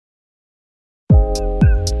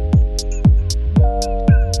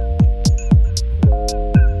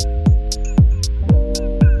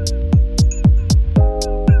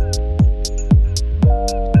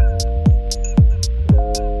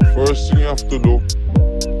do,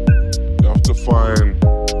 you have to find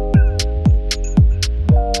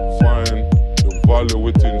the value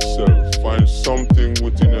within self. Find something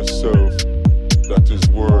within yourself that is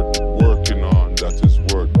worth working on, that is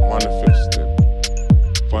worth manifesting.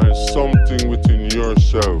 Find something within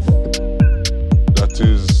yourself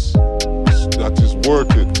that is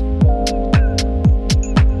worth it.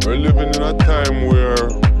 We're living in a time where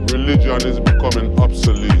religion is becoming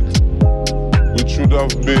obsolete, which should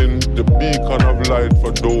have been the beacon of light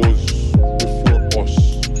for those before us.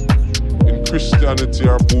 In Christianity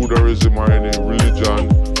or Buddhism or any religion,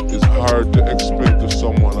 it's hard to explain to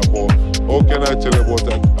someone about, how can I tell about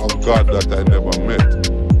a God that I never met?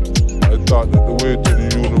 I thought that the way to the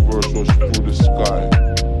universe was through the sky,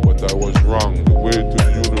 but I was wrong. The way to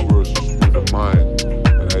the universe is through the mind.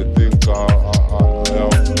 And I think I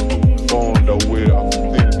have found a way of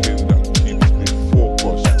thinking that keeps me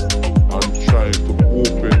focused on trying to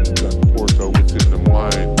open that portal within the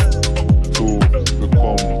mind to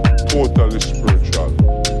become totally spiritual.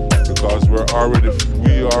 Because we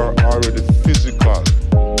are already physical.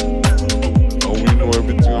 And we know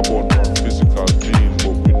everything about our physical being,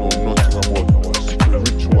 but we know nothing about our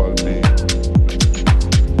spiritual being.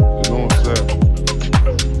 You know what I'm saying?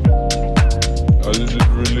 I did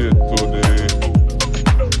relate to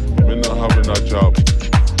me not having a job.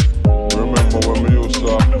 Remember when we used to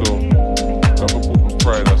have to put my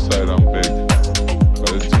pride aside and beg. But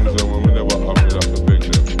the things that when we never have, we have to beg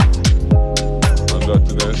them. And that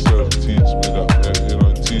in itself teach me that,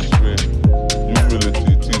 teach me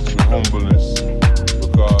humility, teach me humbleness.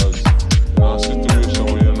 Because in a situation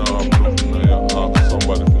where you don't have nothing and you ask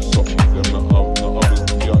somebody for something, them not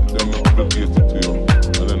obligated to you,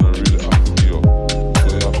 and then I really have to give up. So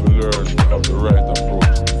you have to learn to have the right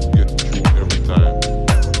approach to get through every time.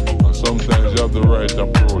 And sometimes you have the right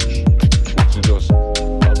approach, but you just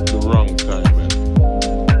have the wrong timing.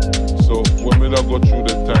 So when we go through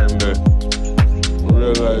the time there, I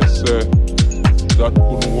realized that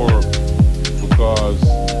couldn't work, because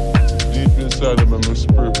deep inside of me, my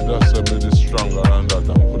spirit that said me this stronger than that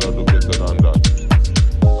and could have do better than that.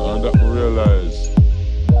 And that we realize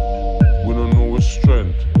we don't know our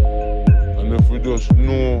strength. And if we just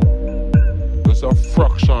know just a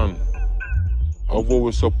fraction of what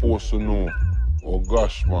we're supposed to know, oh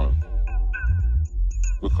gosh man.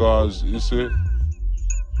 Because you see,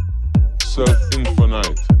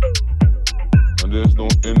 self-infinite. And there's no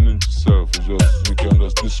ending to self, it's just, we can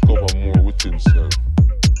just discover more within self.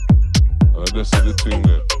 And that's the thing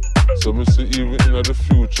there. So me see even in the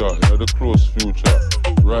future, in the close future,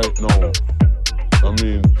 right now, I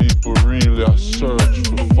mean, people really are search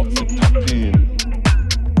for tap in.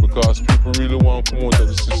 Because people really want to come out of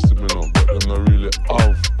the system, but them not really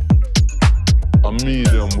have a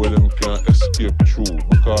medium where them can escape through.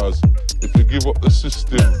 Because if you give up the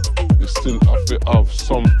system, you still have to have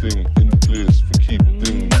something in place to keep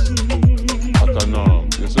things at a norm.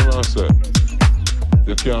 You see what I say?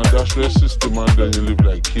 You can't dash the system and then you live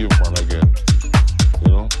like caveman again.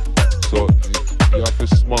 So you have to be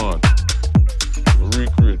smart,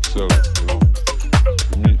 recreate self,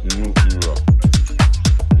 to meet the new era.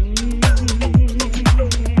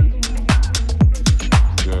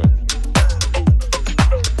 Yeah.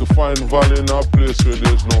 To find value in a place where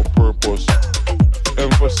there's no purpose,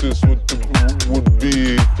 emphasis would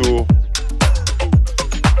be to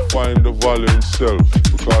find the value in self.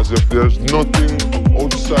 Because if there's nothing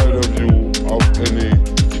outside of you of any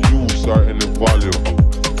use or any value,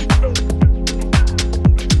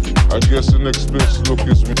 I guess the next place to look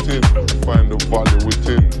is within, to find the value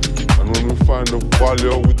within. And when we find the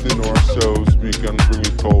value within ourselves, we can bring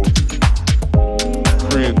it out,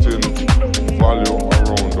 creating value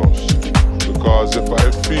around us. Because if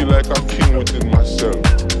I feel like a king within myself,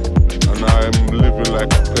 and I'm living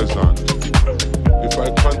like a peasant, if I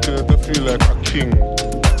continue to feel like a king,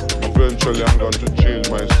 eventually I'm going to change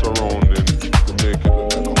my surrounding to make it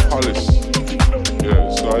look like a palace. Yeah,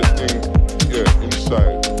 so I think,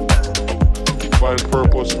 inside. Find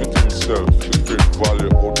purpose within self to create value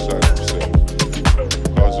outside of self.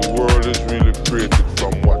 Because the world is really created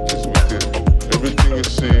from what is within. Everything you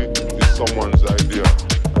see is someone's idea,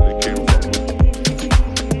 and it came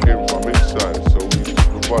from inside. So we took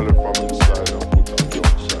the value from inside and put it on the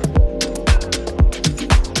outside.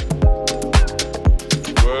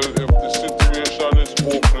 Well, if the situation is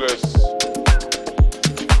hopeless,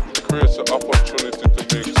 it creates an opportunity to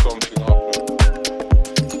make something happen.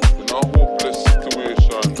 In a hopeless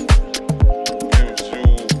situation gives you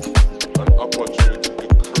an opportunity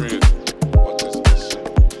to create what is missing.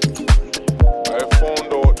 I found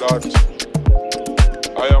out that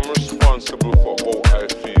I am responsible for how I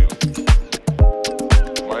feel.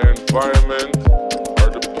 environment or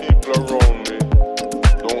the people around me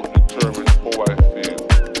don't determine how I feel.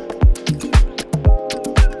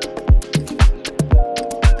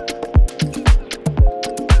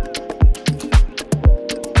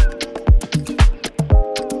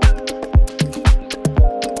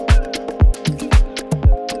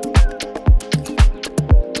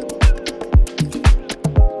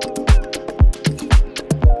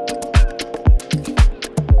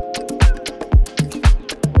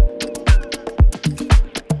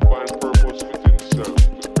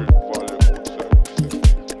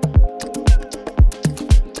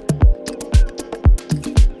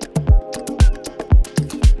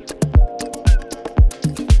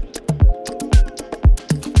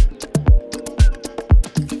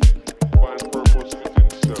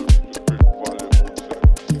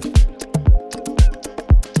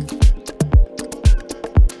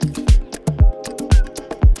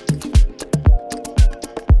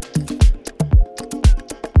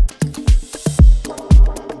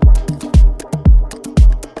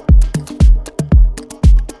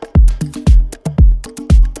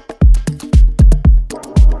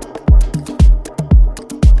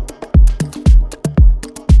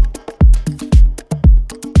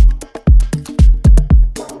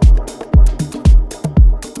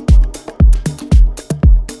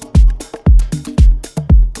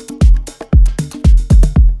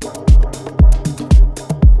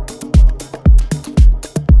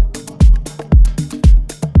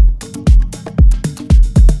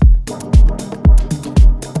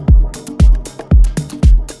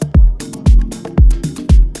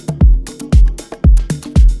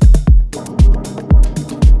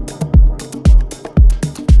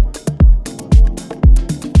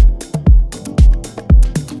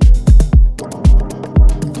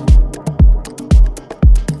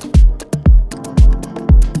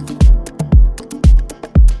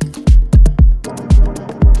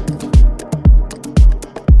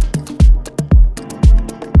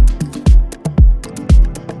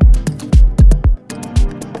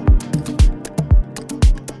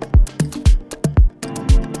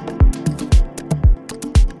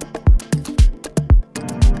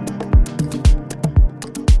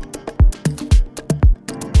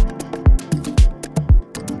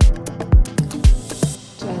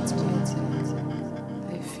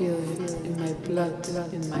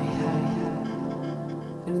 In my hand,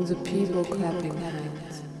 and the people clapping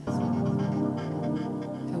hands.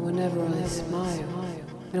 And whenever I smile,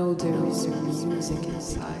 I know there is music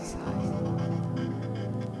inside.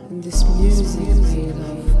 And this music made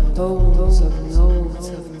of tones, of notes,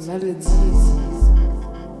 of melodies,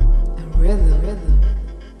 and rhythm.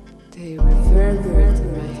 They reverberate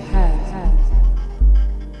in my head,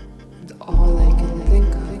 and all I can think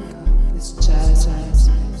of is jazz music.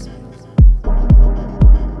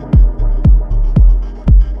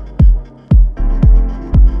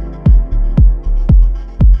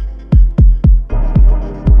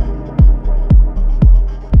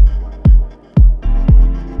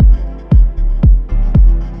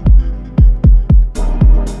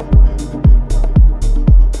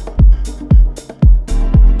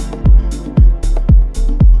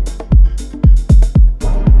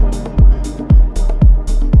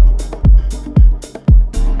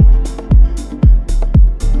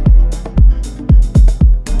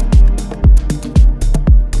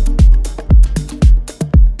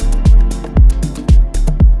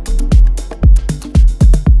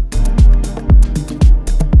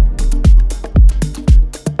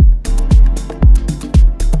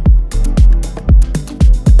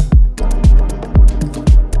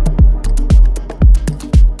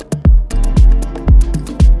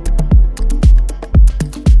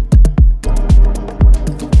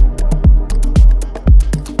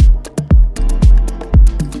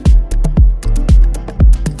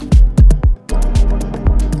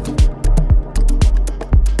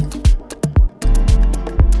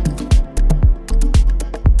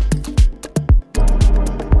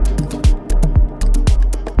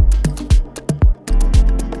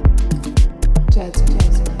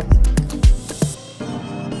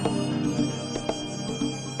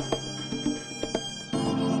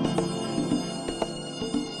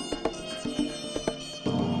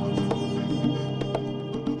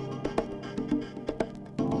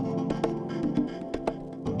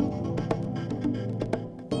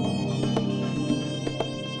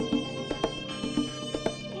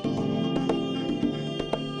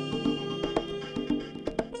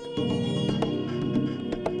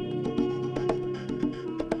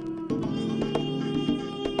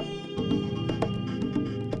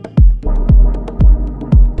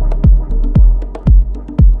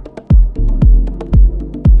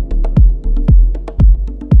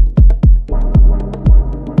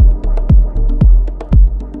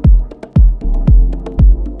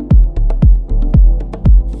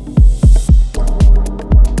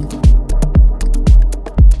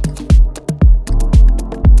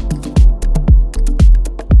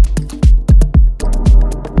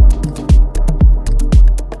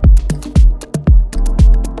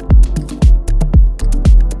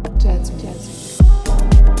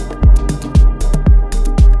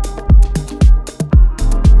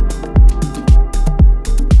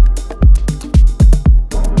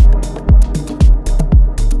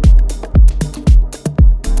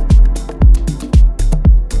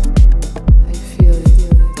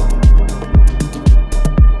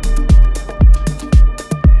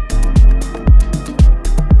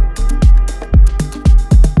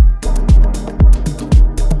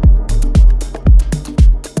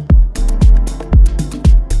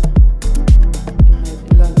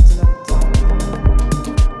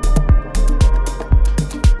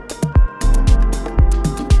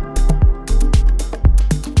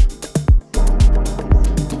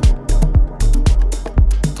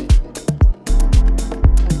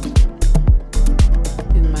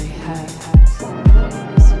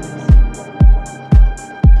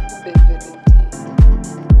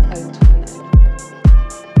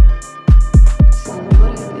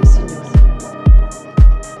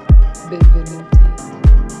 benvenuti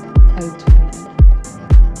al tunnel.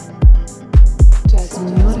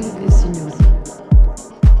 Signore e signori,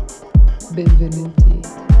 benvenuti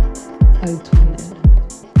al tunnel.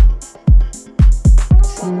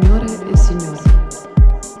 Signore e signori,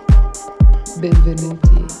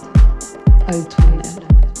 benvenuti al tunnel.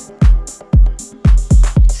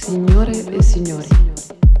 Signore e signori,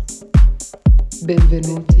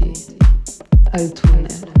 benvenuti al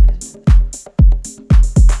tunnel.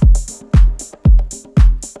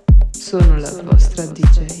 Sono la vostra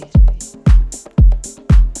DJ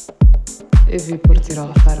e vi porterò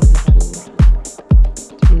a fare un tour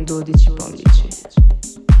di un 12 pollici.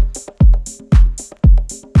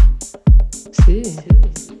 Sì,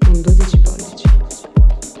 un 12 pollici.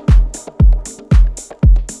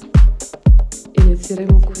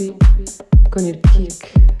 Inizieremo qui con il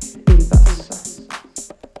kick e il basso.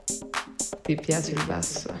 Ti piace il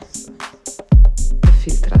basso? È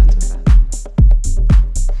filtrato.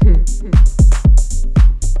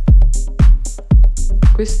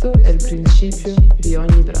 Questo è il principio di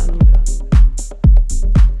ogni brano.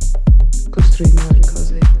 Costruiamo le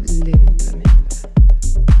cose lentamente.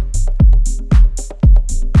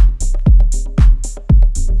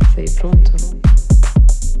 Sei pronto?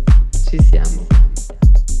 Ci siamo.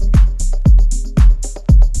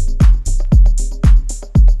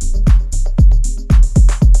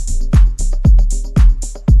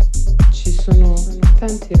 Ci sono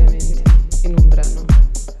tanti elementi in un brano.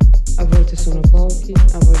 A volte sono pochi,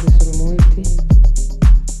 a volte sono molti.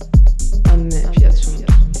 A me piacciono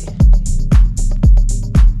tutti.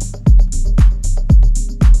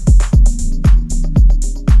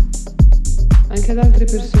 Anche ad altre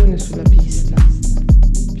persone sulla pista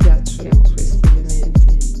piacciono questi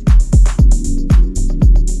elementi.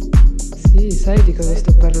 Sì, sai di cosa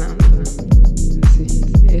sto parlando? Sì,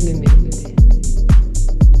 elementi.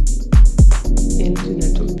 Entri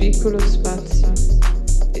nel tuo piccolo spazio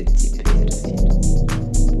e ti perdi.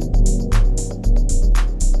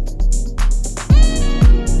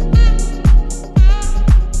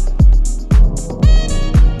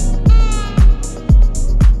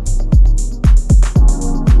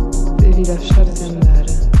 Devi lasciarti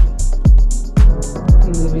andare.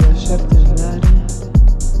 Devi lasciarti andare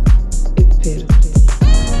e perderti.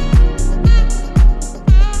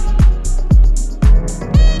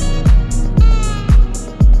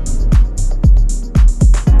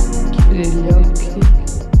 Chiudi gli occhi,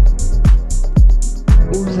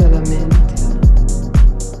 usa la mente,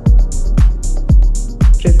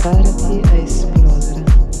 preparati a esplodere,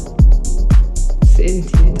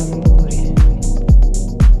 senti i tamburi.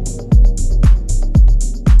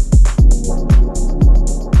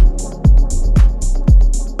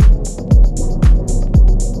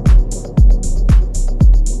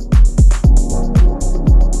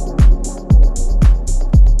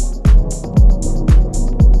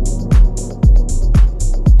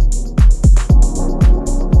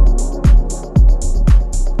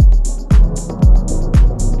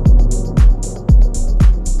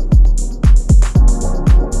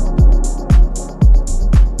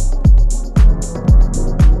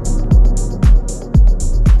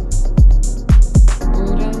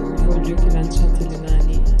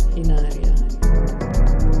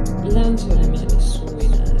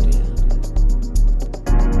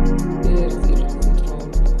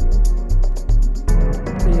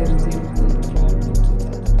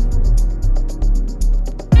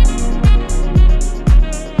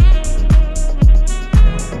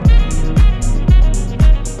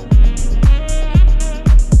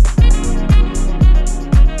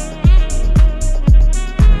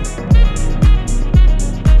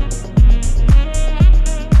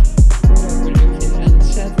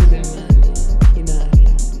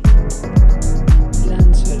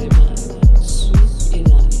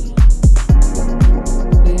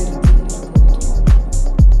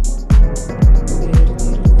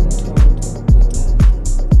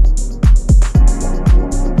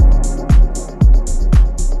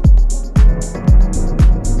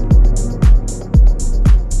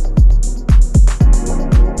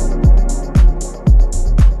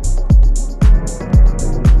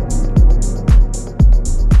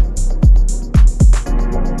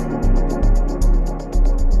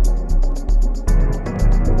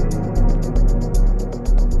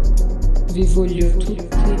 Vi voglio tutti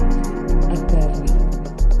a terra.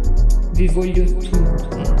 Vi voglio tutti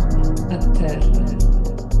a terra.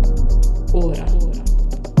 Ora.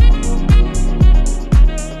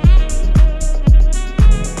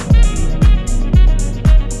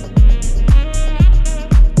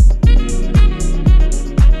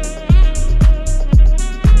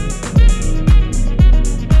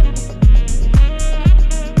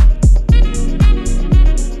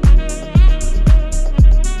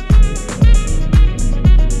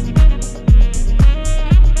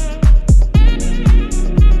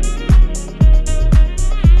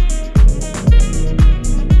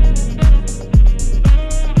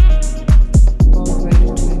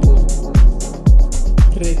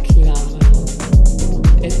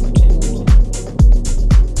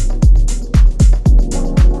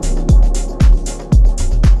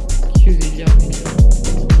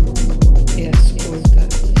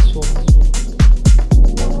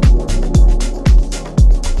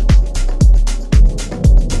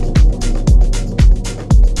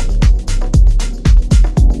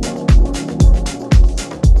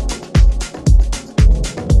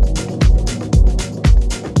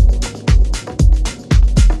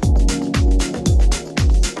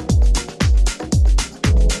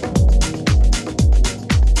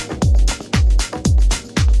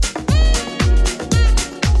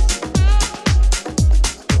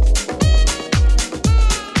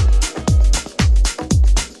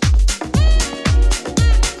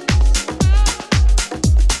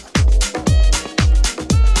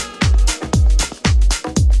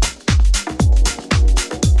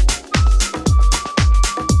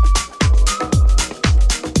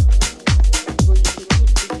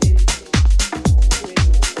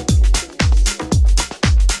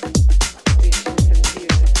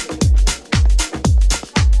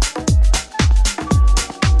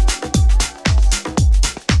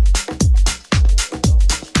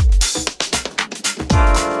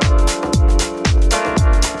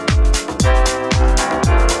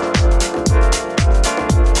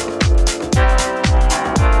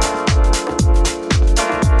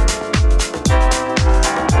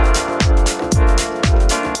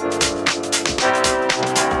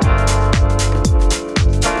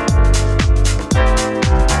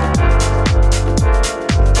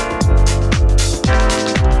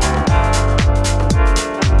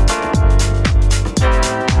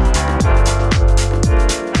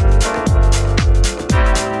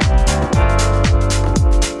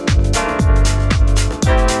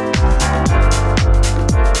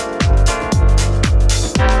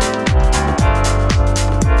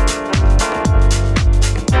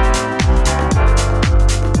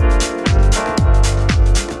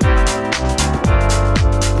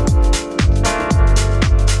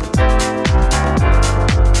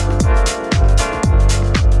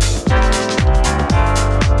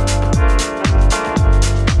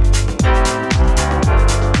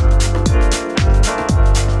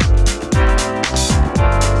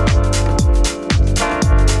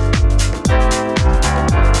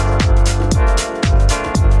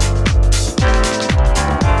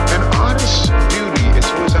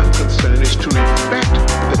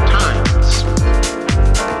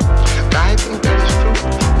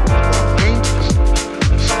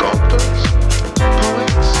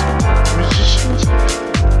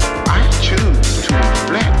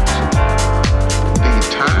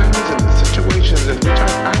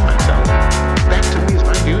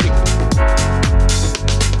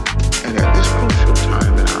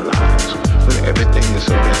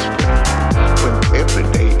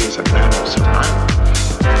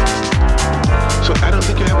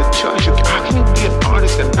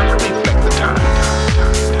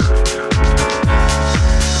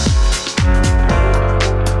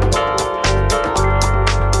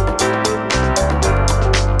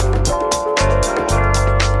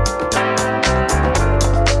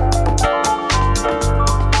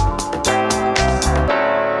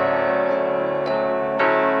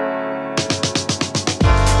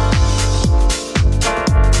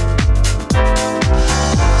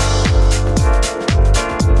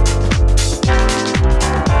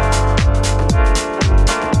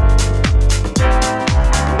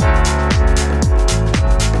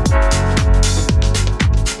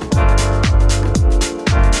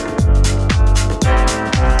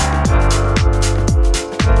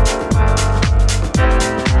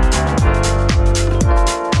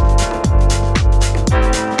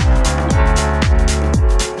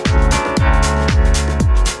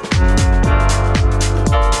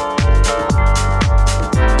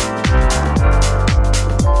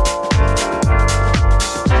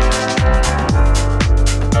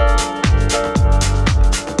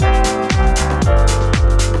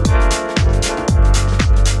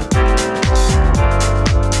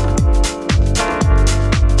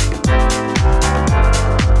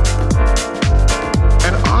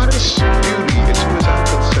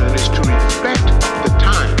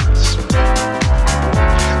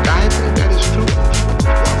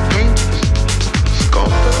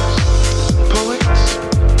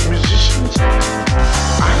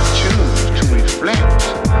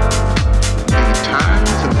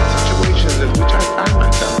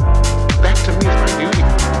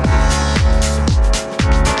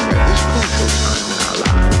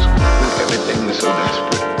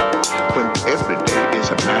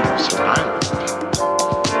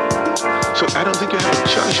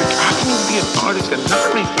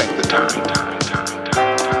 cannot reflect the time.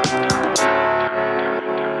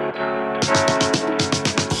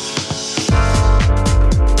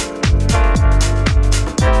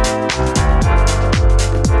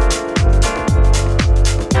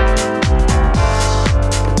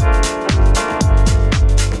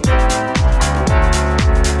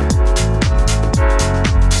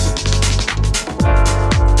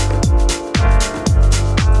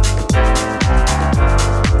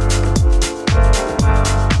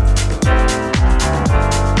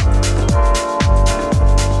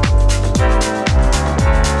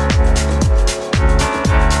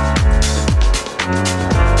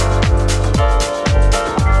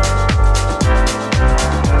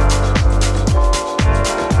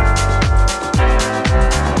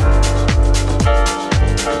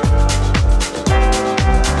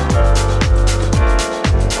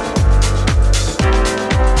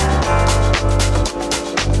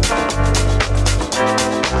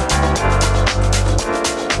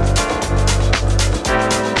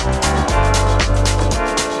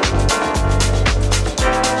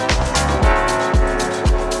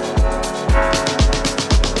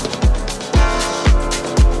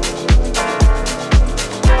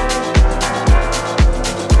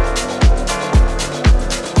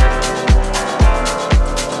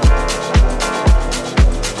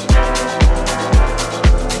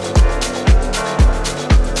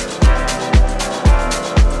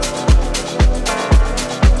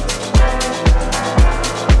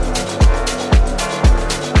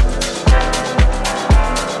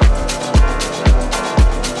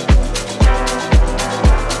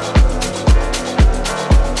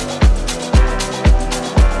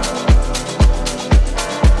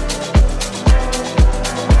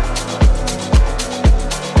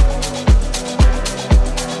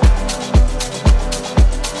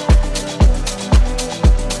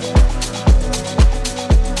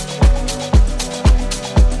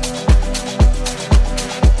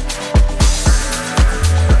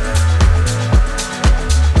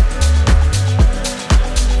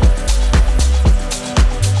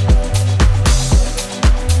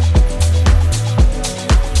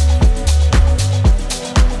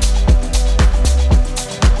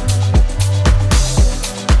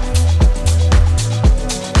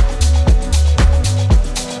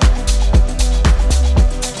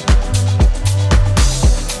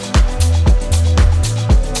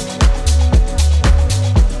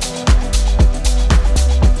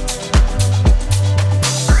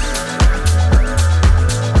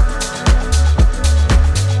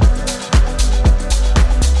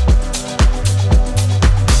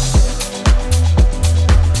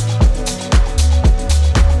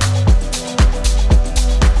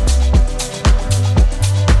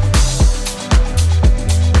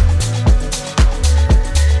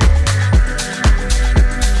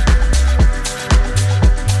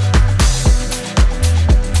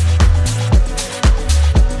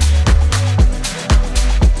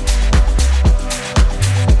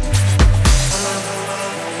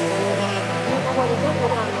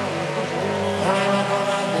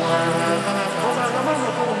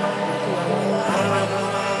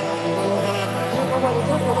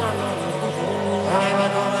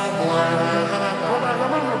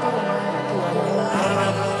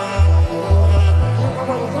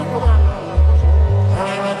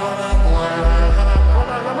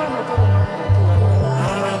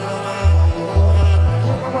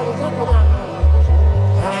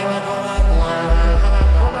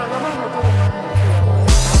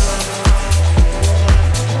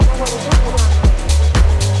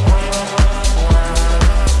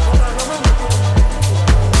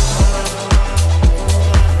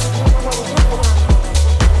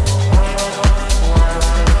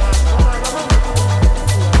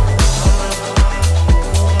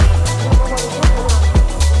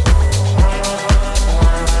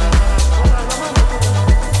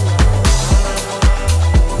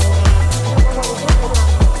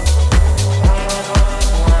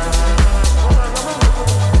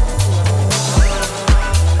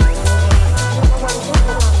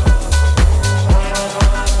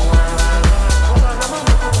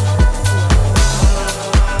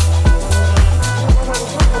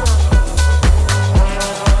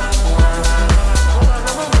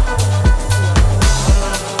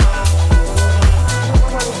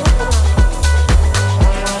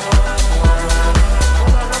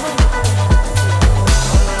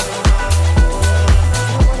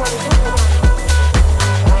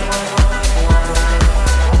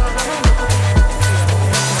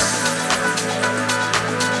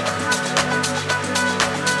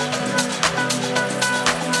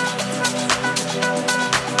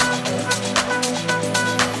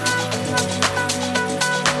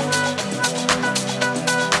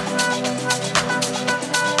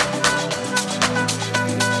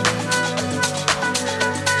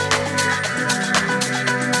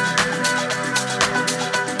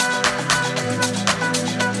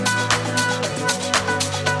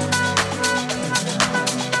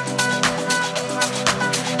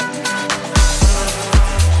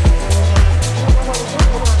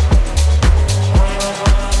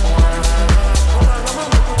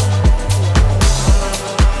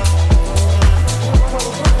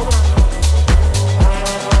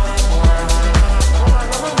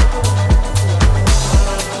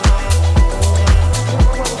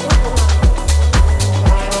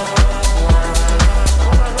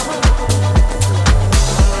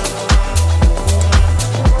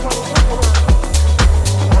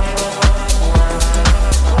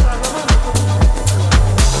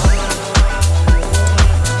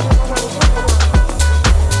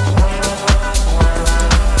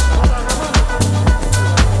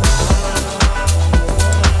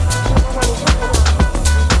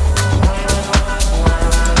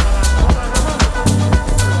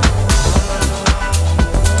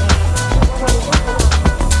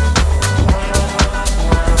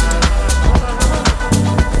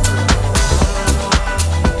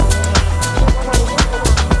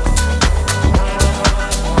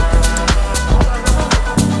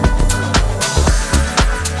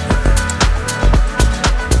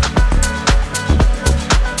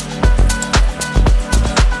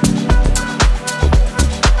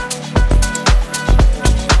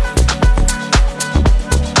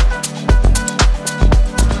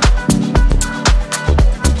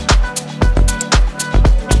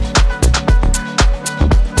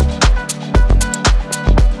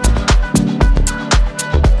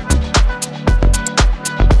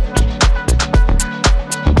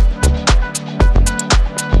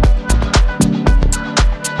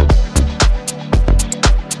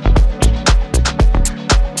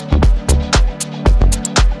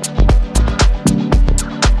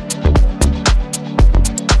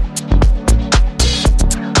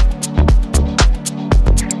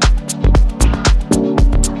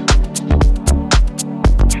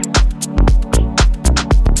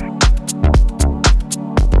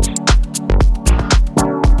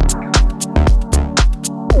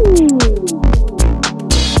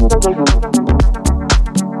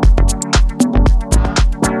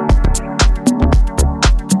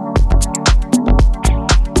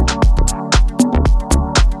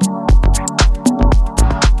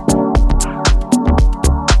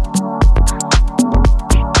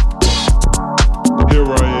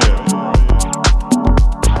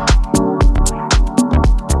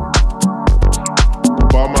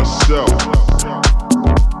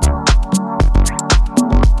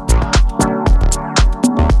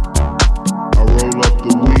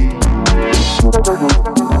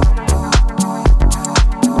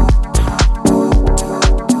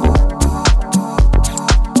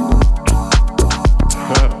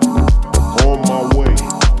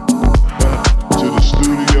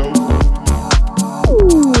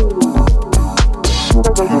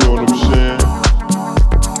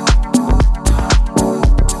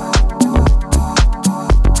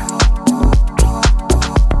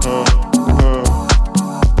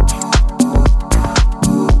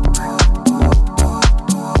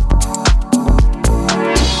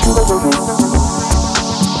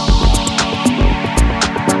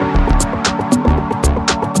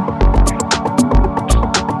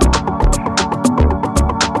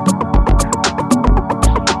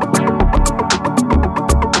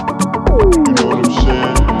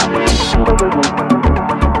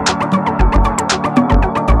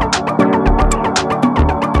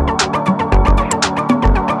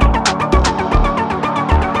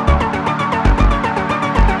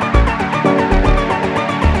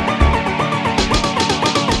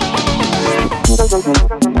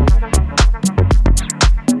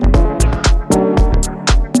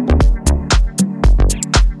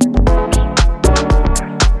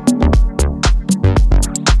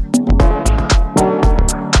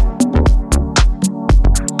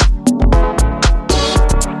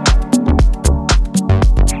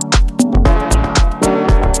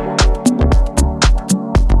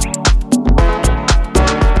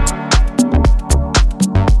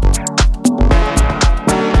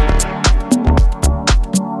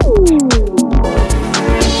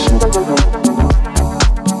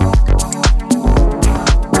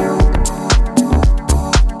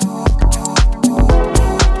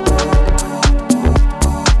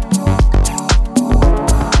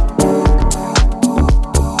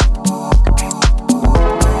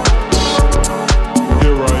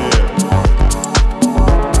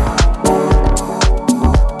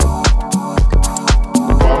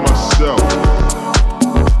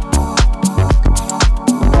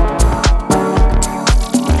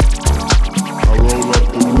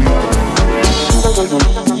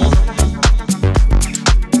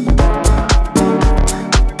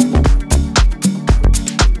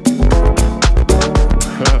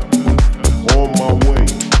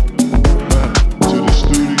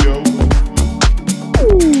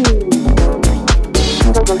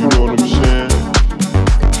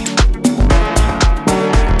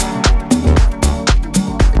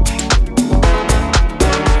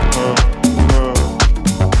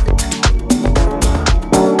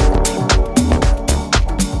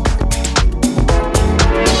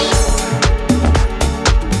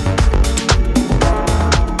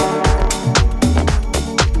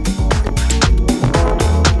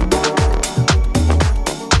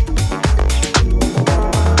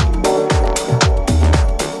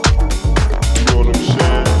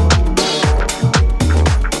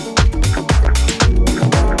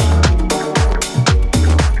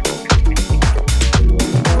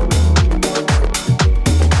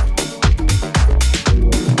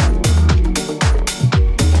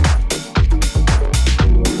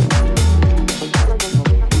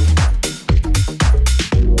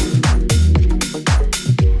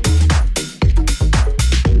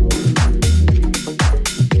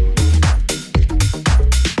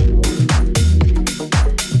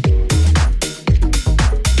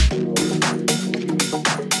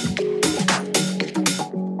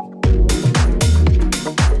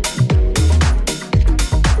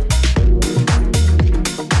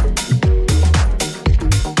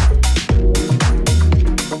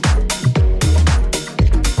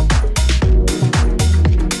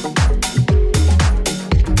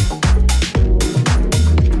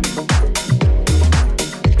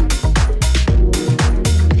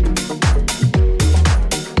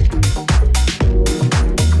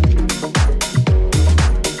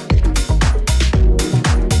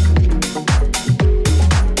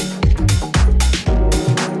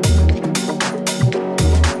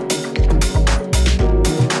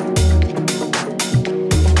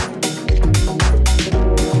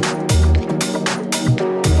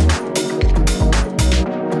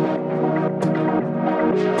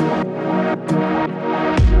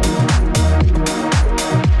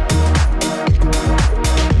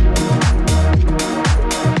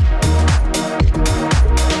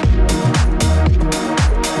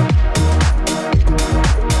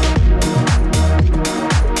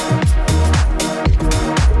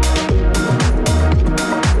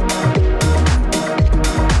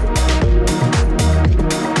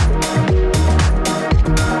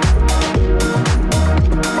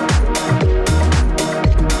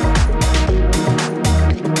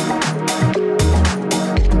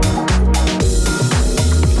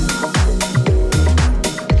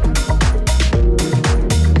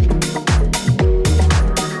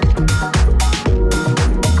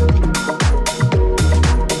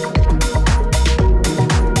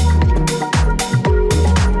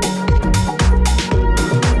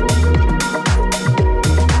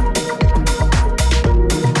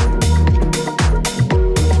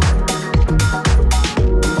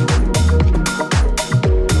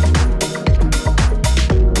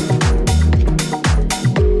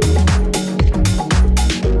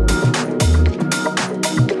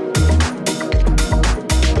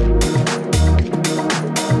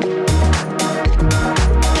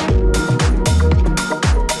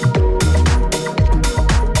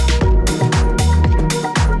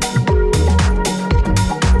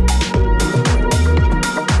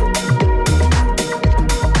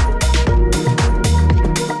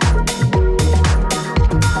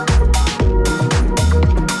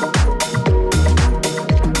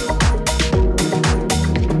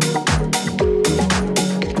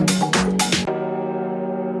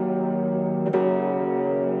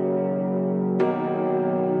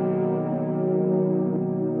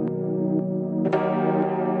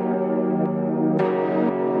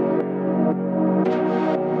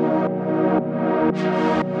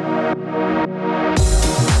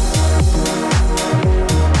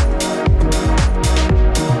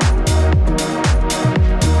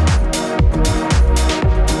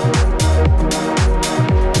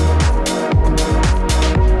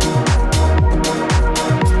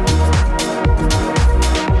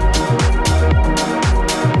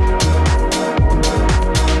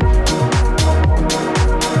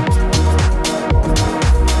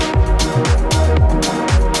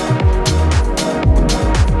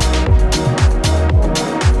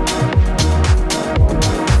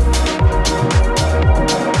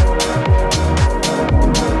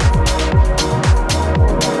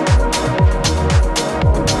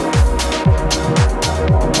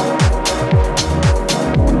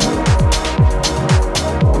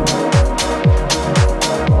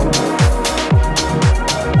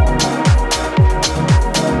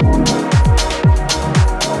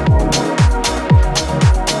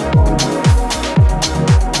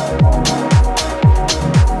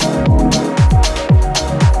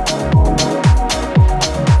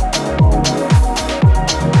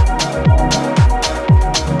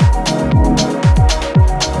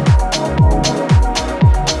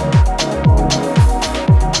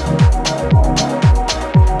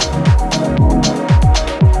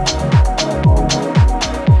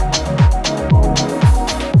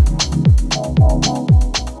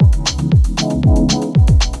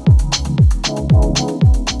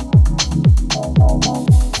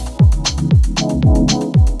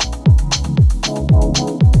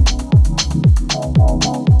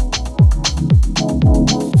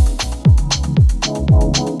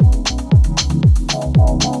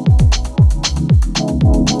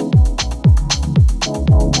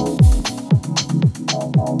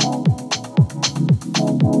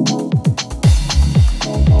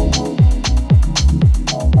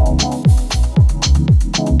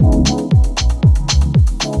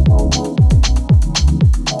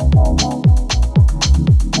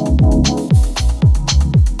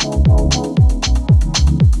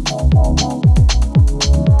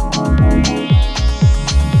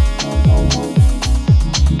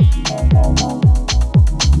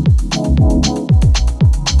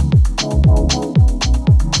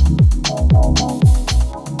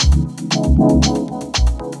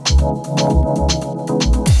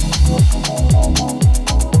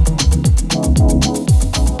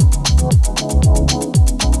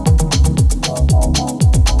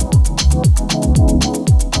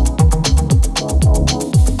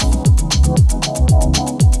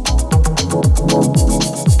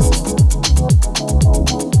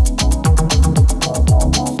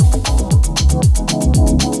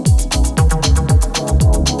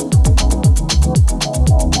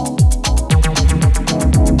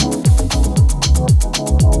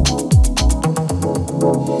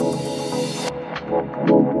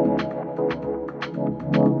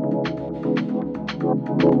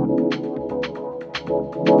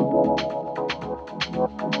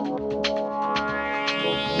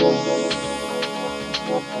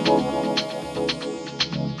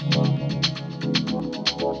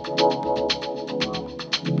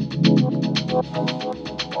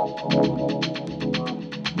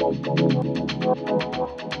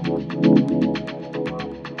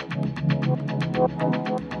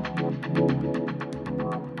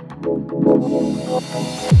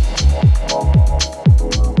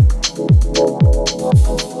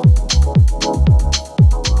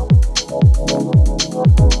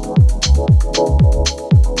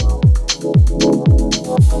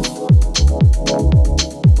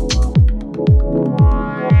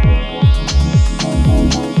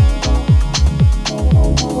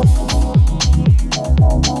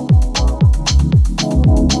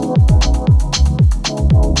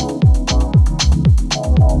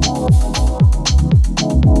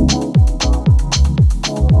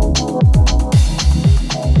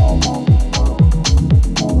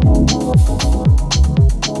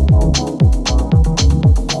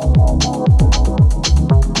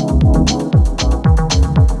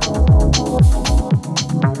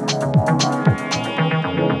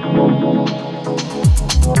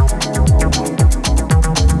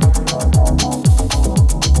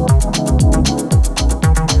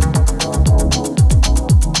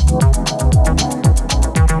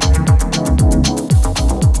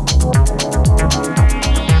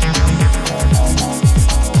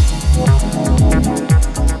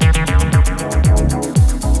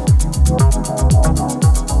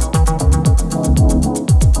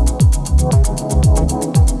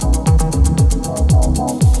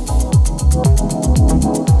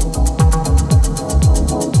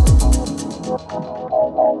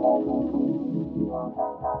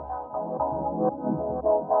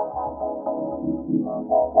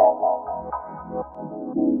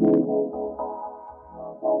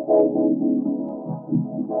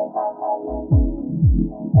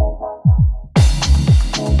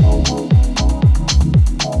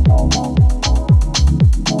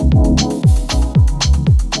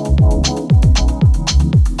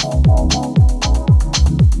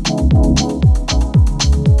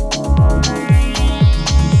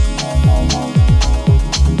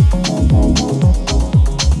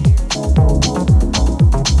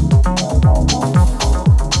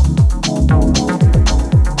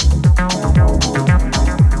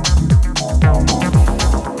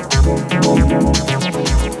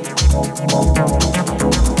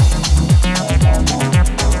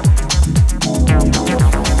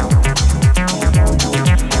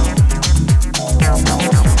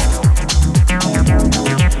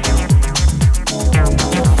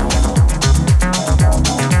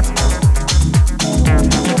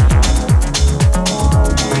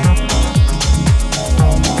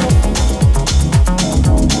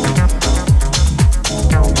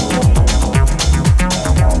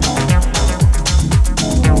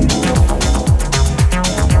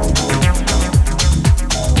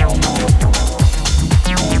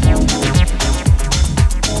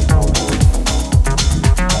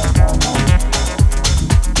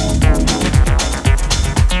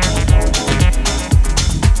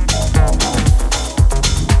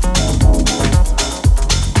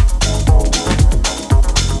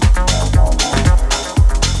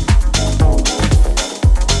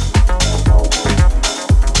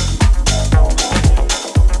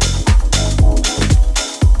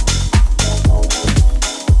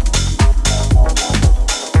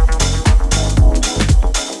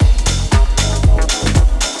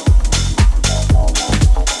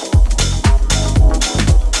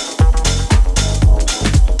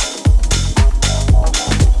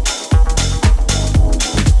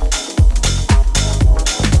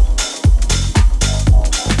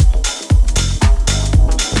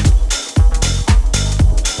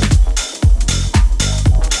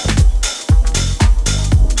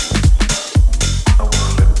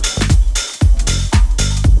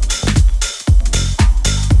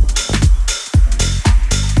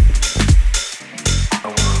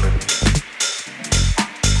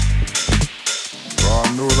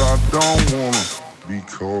 don't wanna be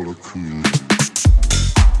called a coon.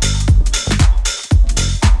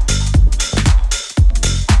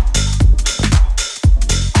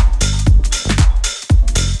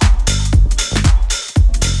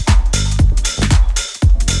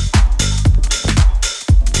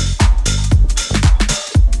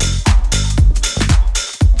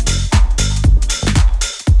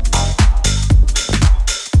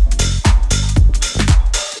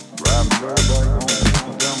 Right back home.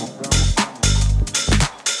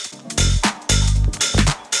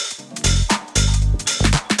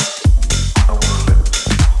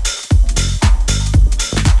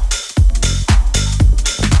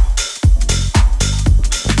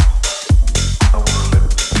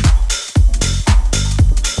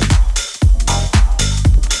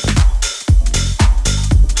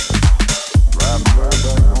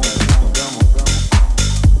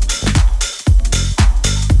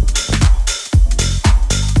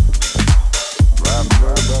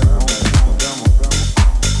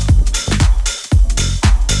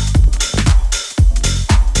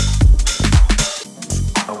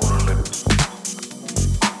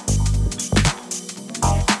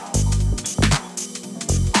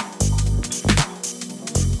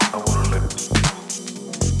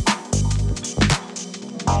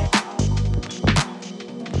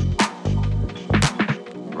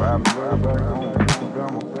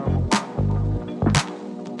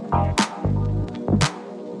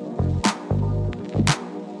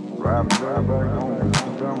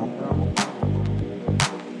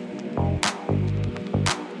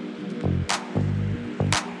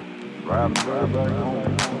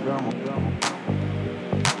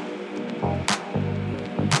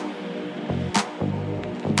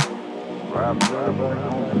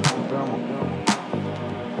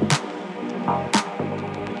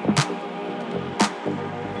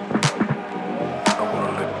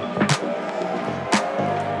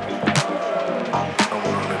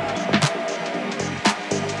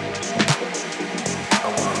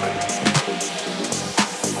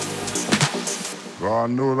 I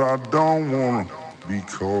know that I don't wanna be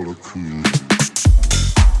called a cool.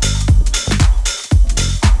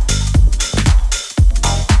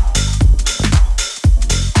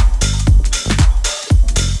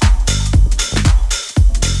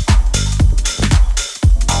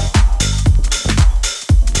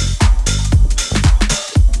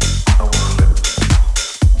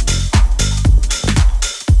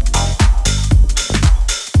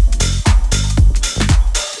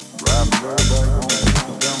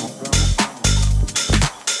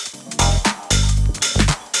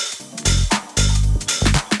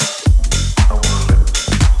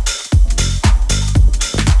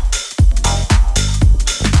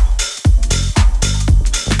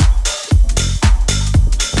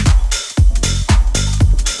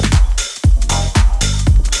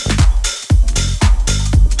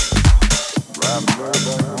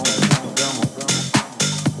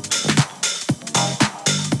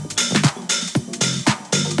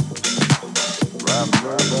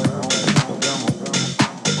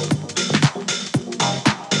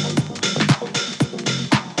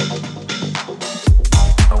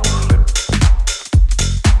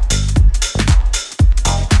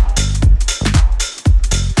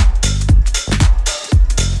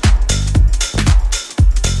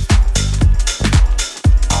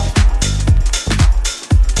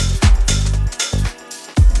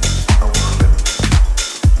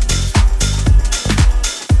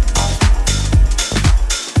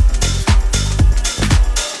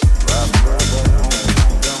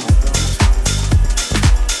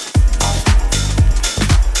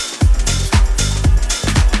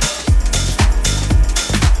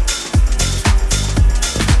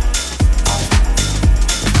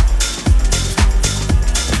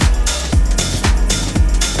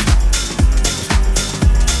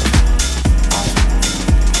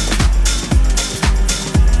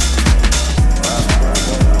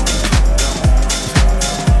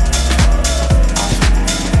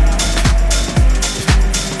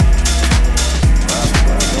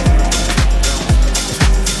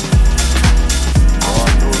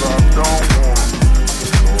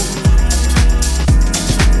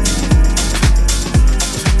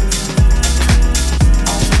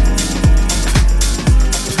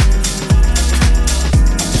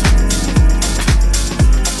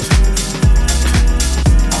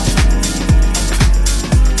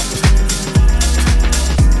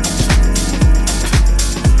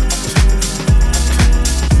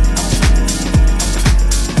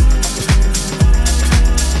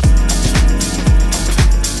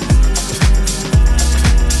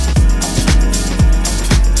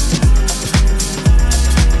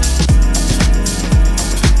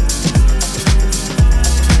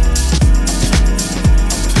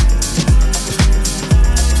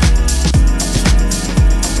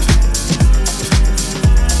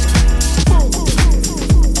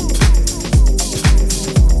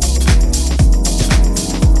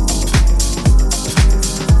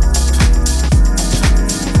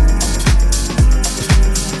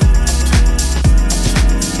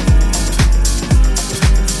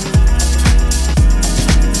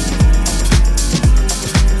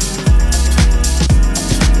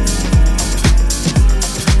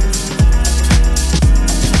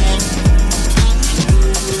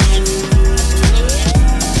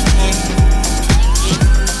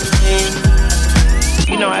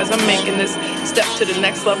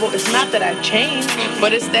 Level. It's not that I've changed,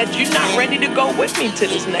 but it's that you're not ready to go with me to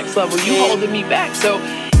this next level. You holding me back. So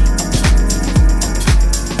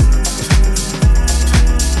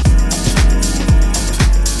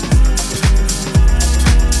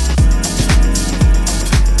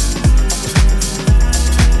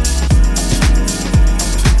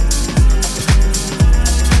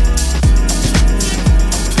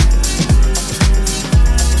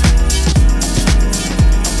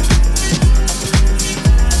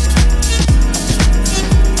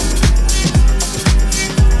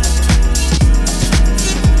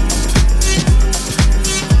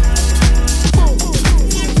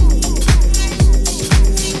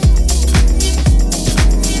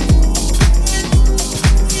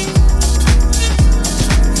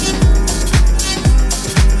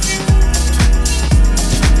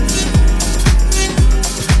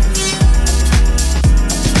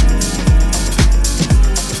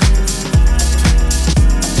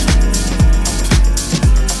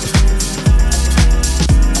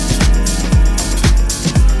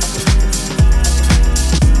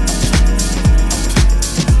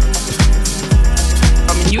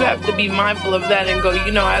you have to be mindful of that and go,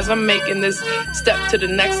 as I'm making this step to the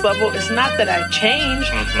next level, it's not that I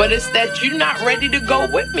changed, but it's that you're not ready to go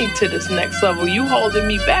with me to this next level. You holding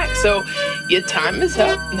me back. So your time is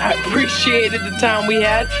up. I appreciated the time we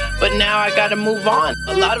had, but now I got to move on.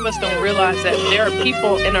 A lot of us don't realize that there are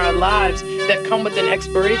people in our lives that come with an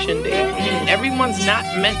expiration date. Everyone's not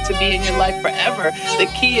meant to be in your life forever.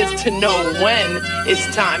 The key is to know when it's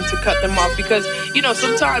time to cut them off, because,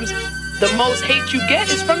 sometimes the most hate you get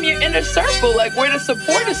is from your inner circle, like where the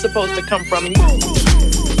support is supposed to come from.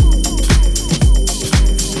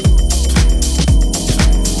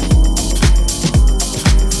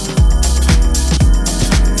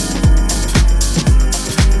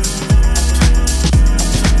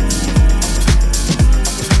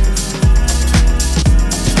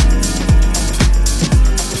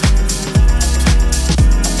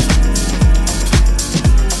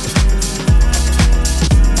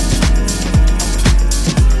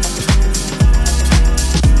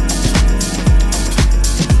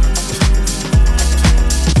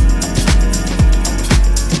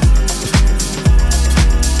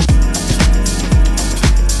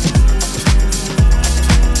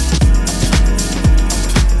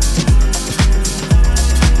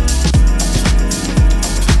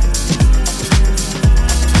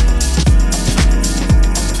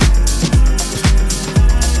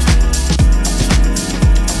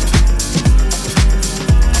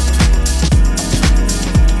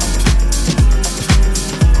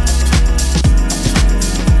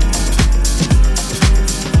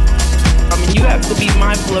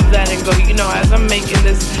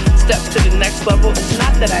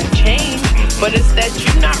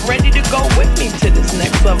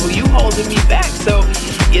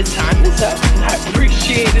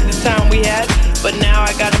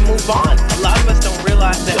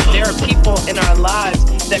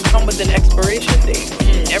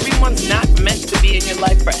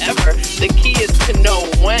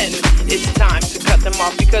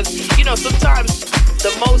 Sometimes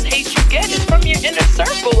the most hate you get is from your inner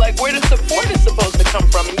circle, like where the support is supposed to come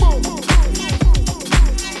from.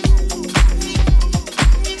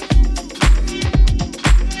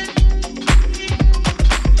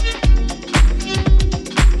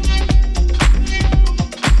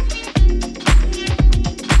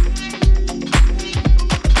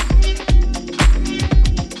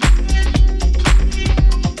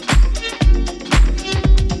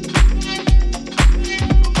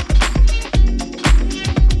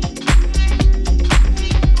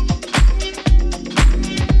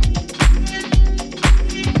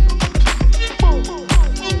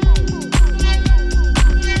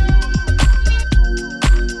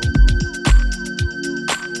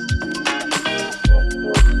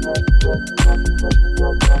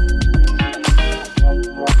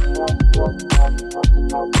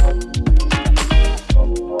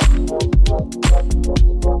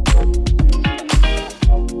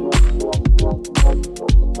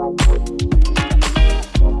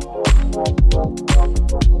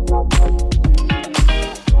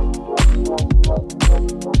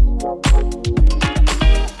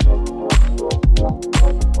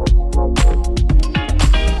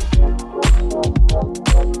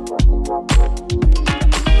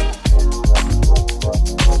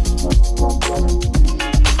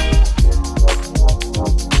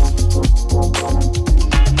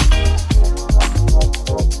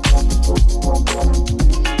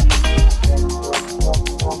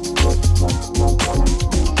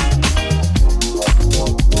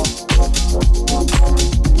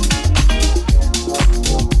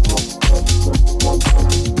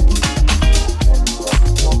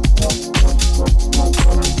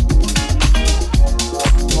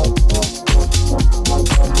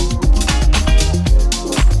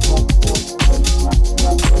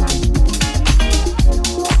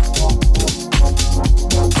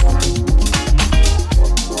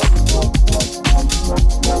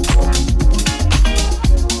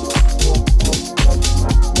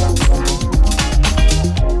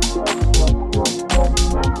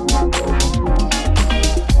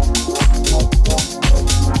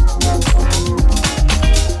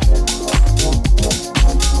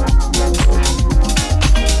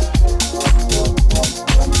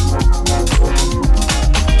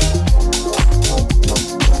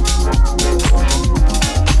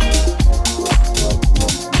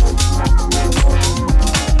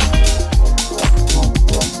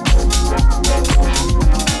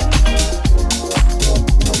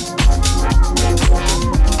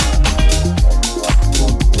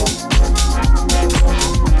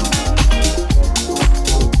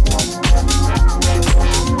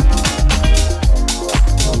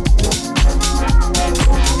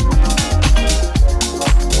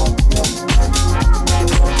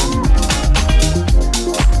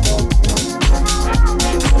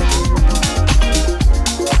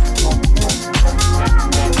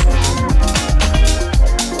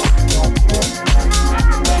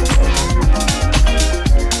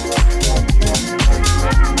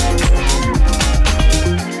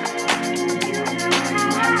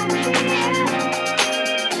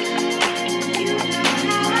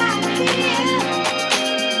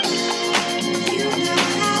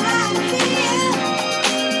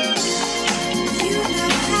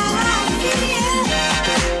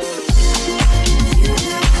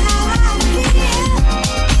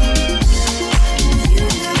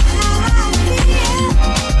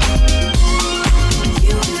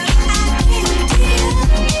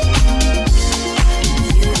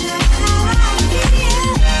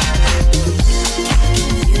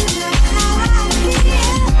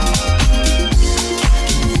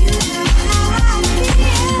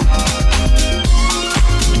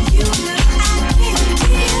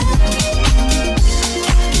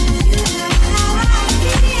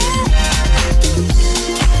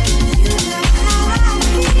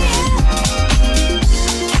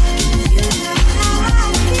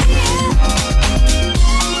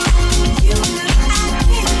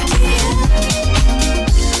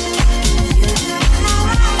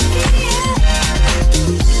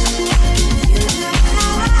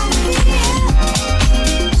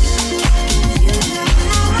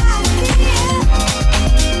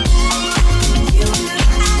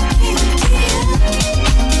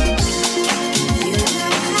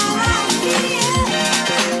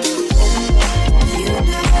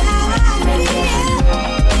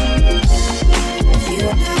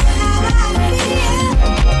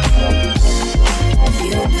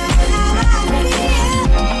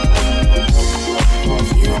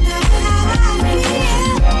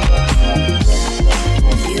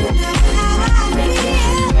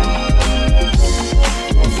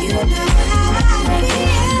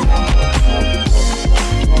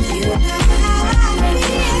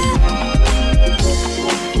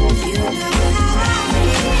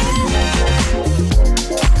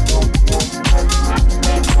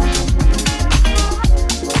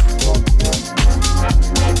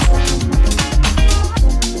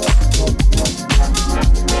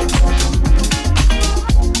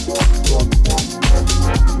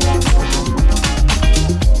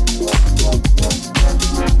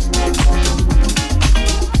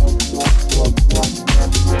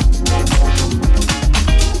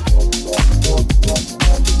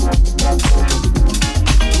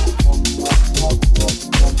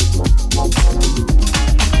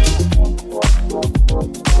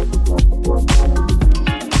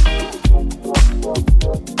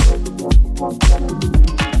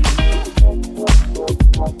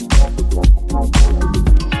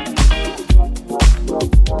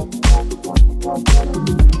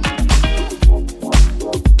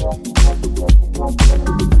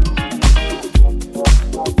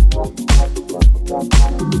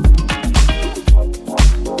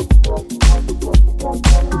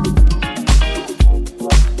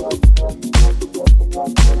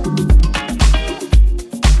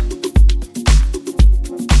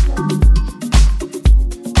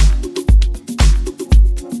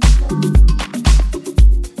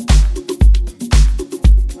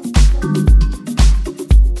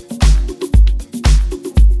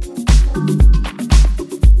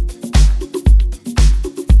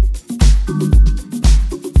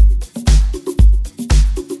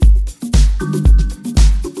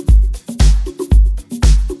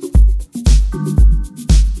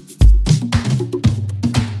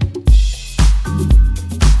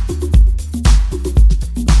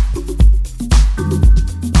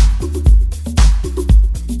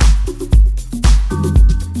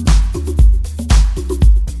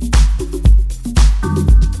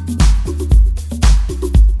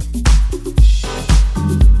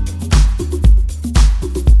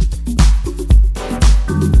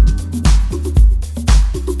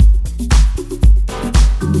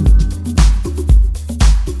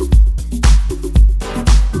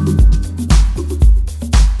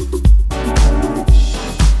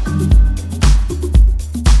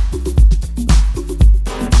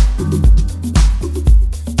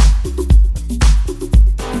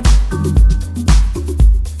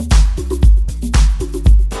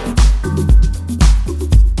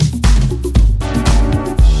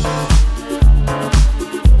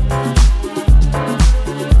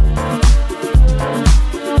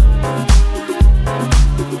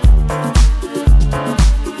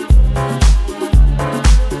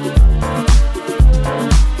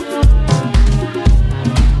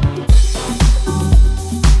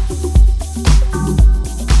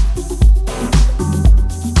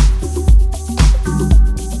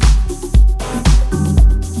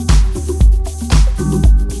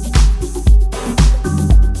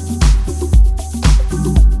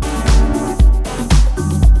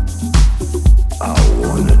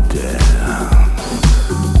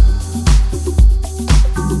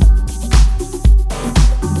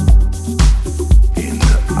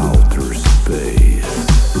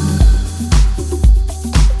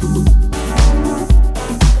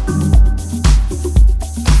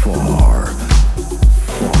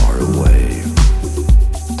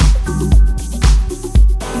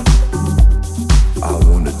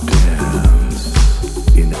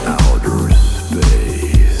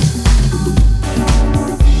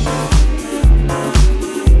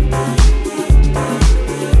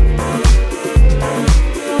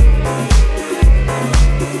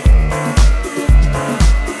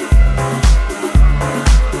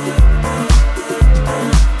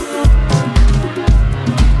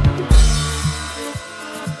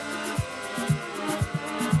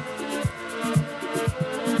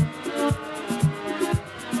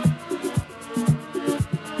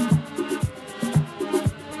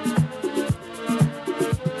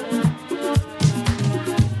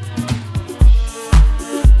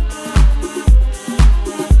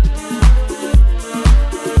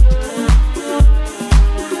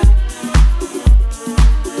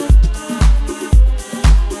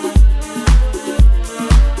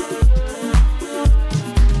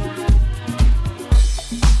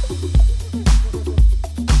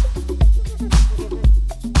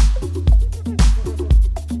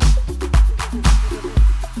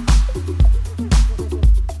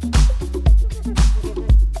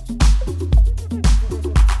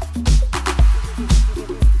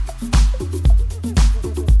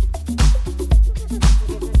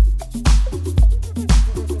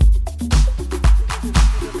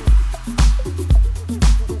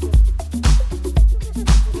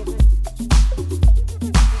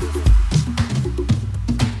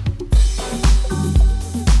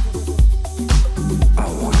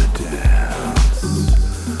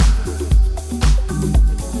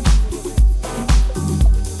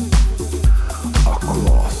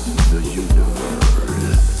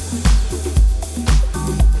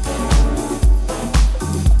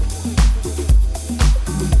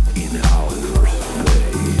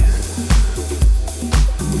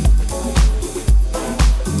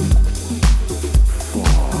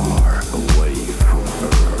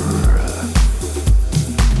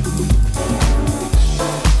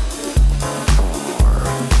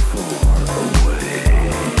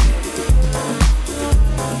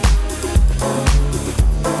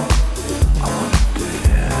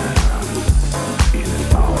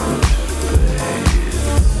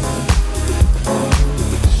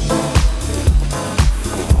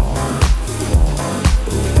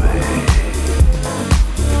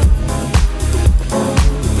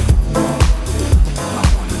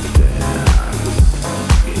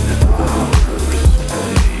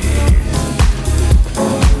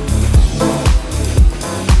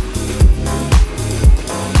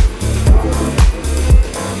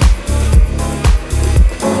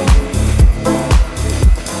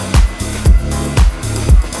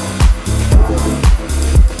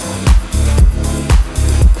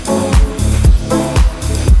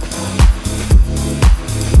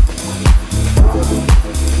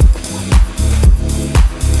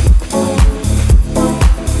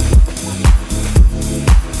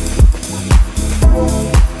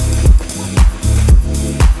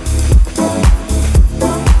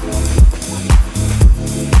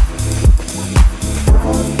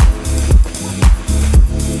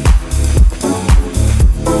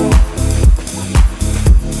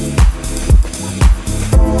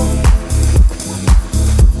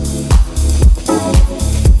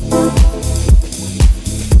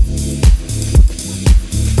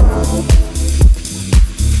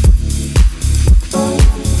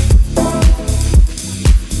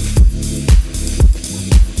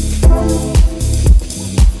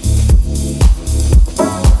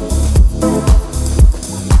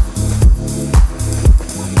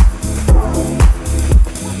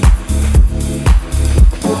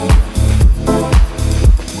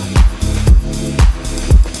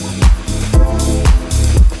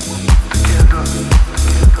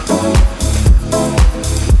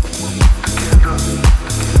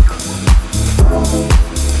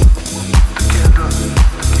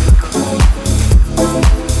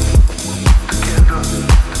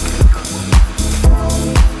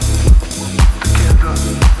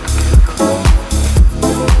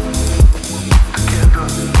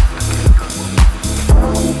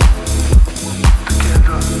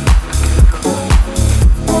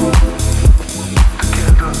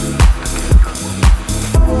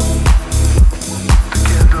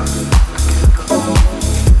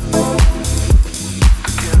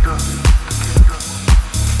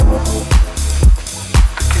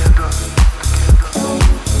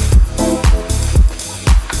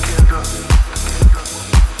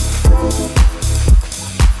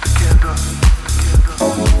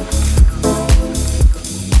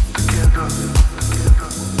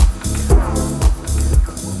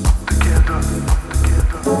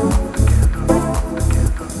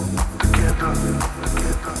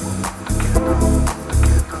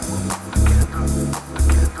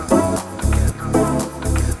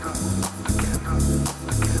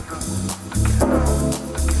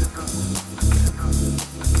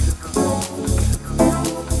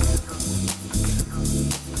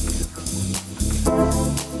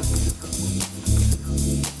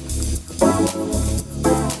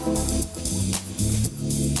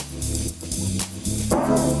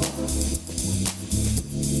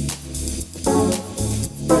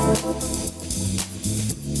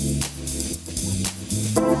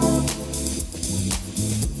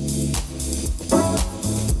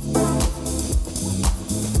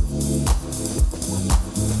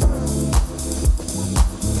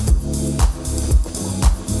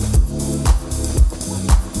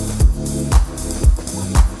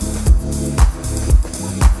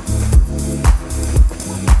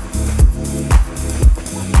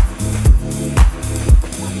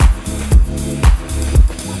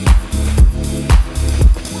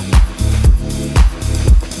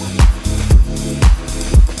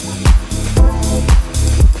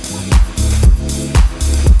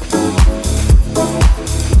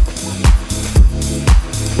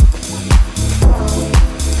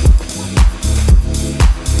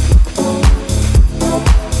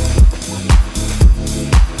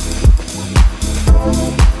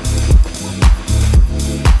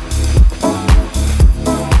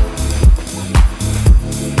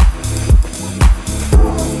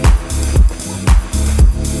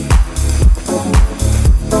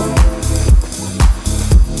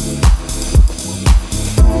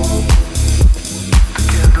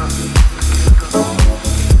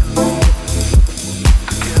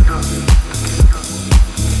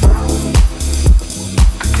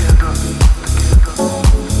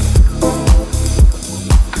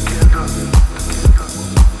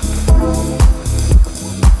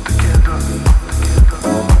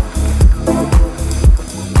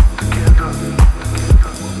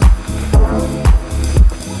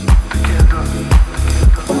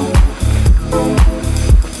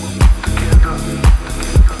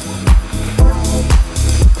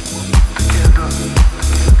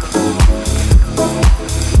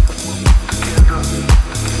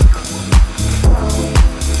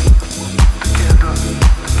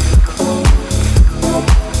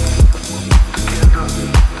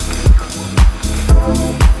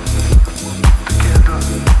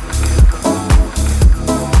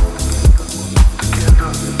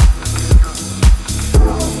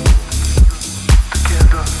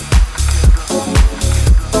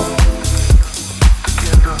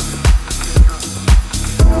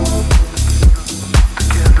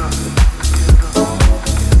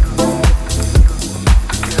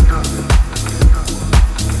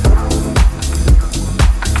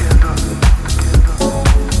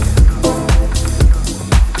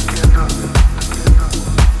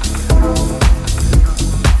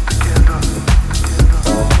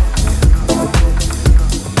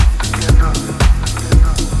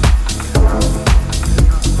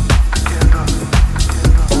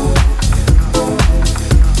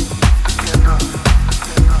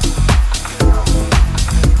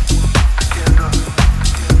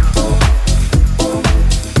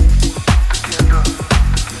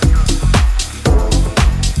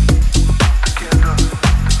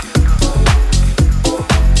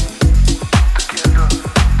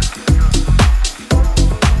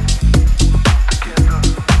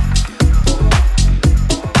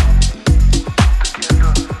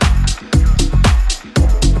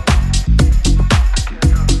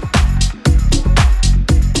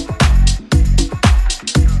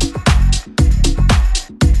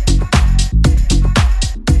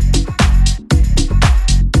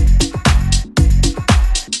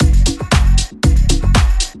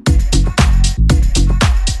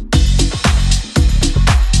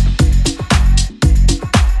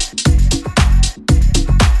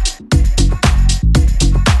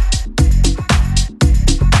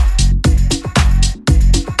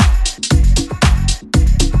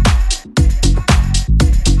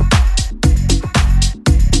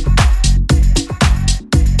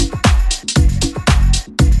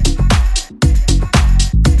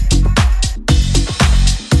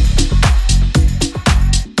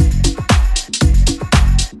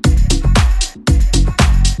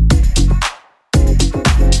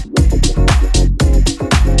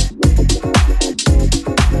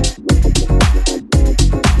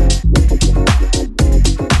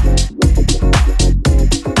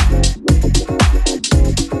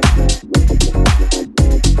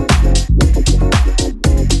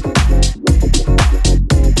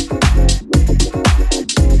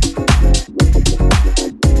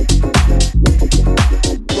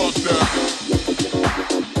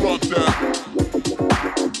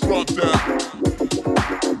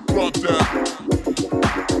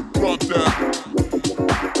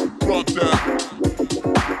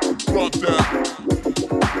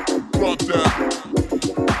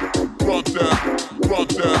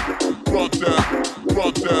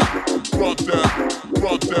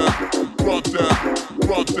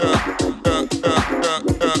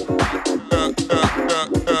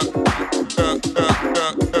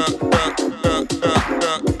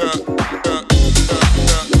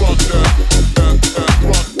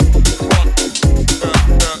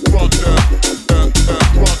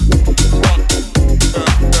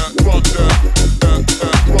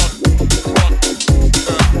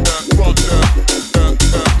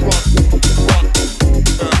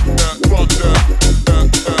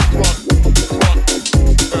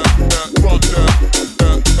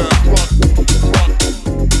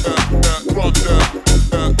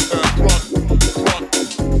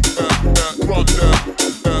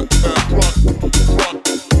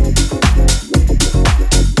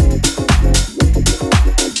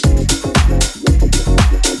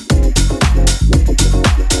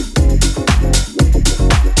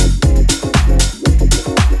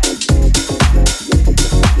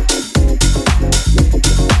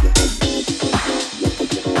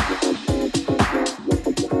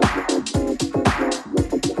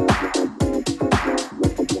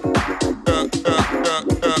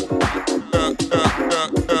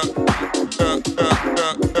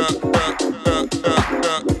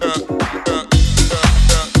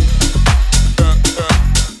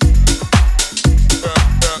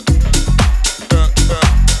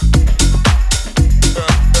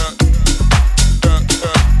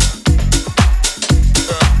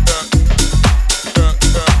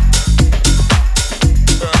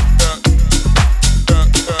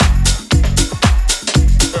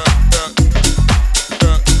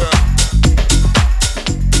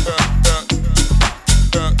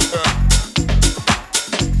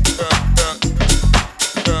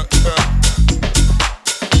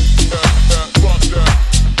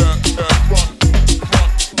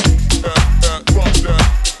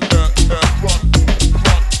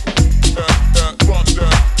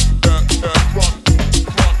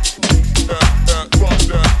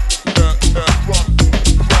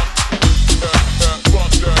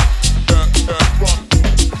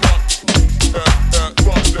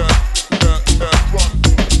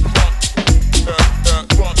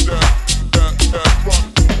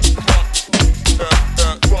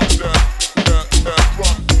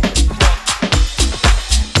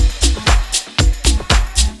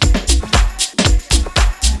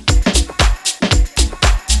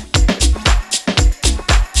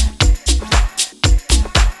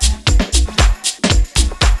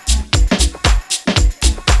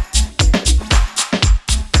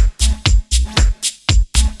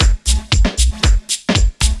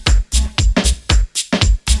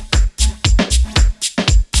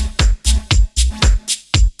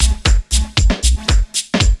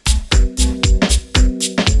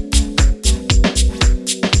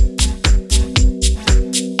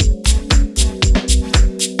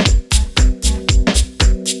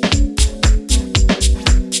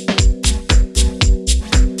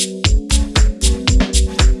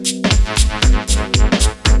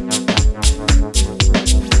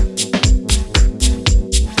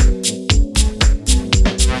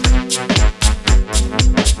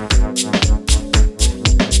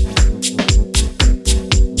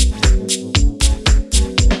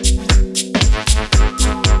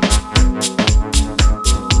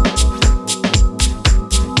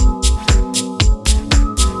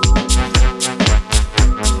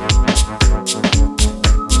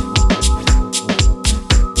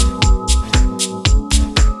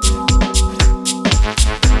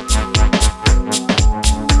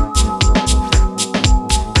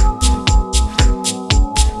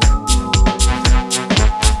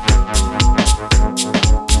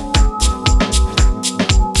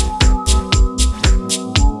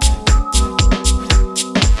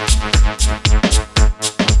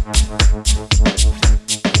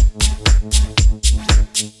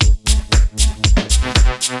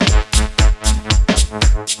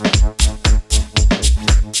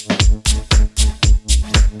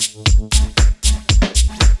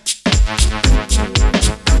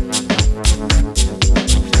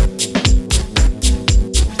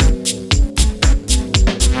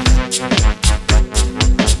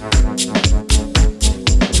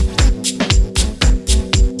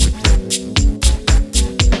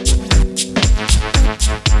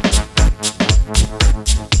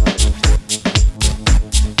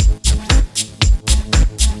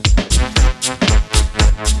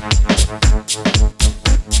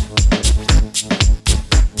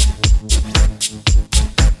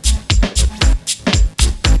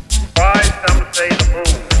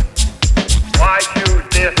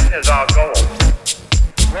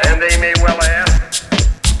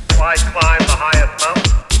 I climbed the highest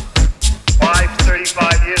mountain.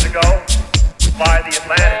 35 years ago, fly the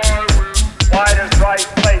Atlantic. Why does Rice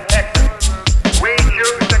play Texas? We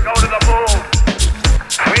choose to go to the moon.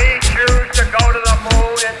 We choose to go to the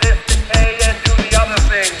moon in this decade and do the other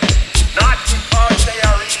things. Not because they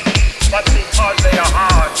are easy, but because they are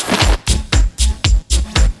hard.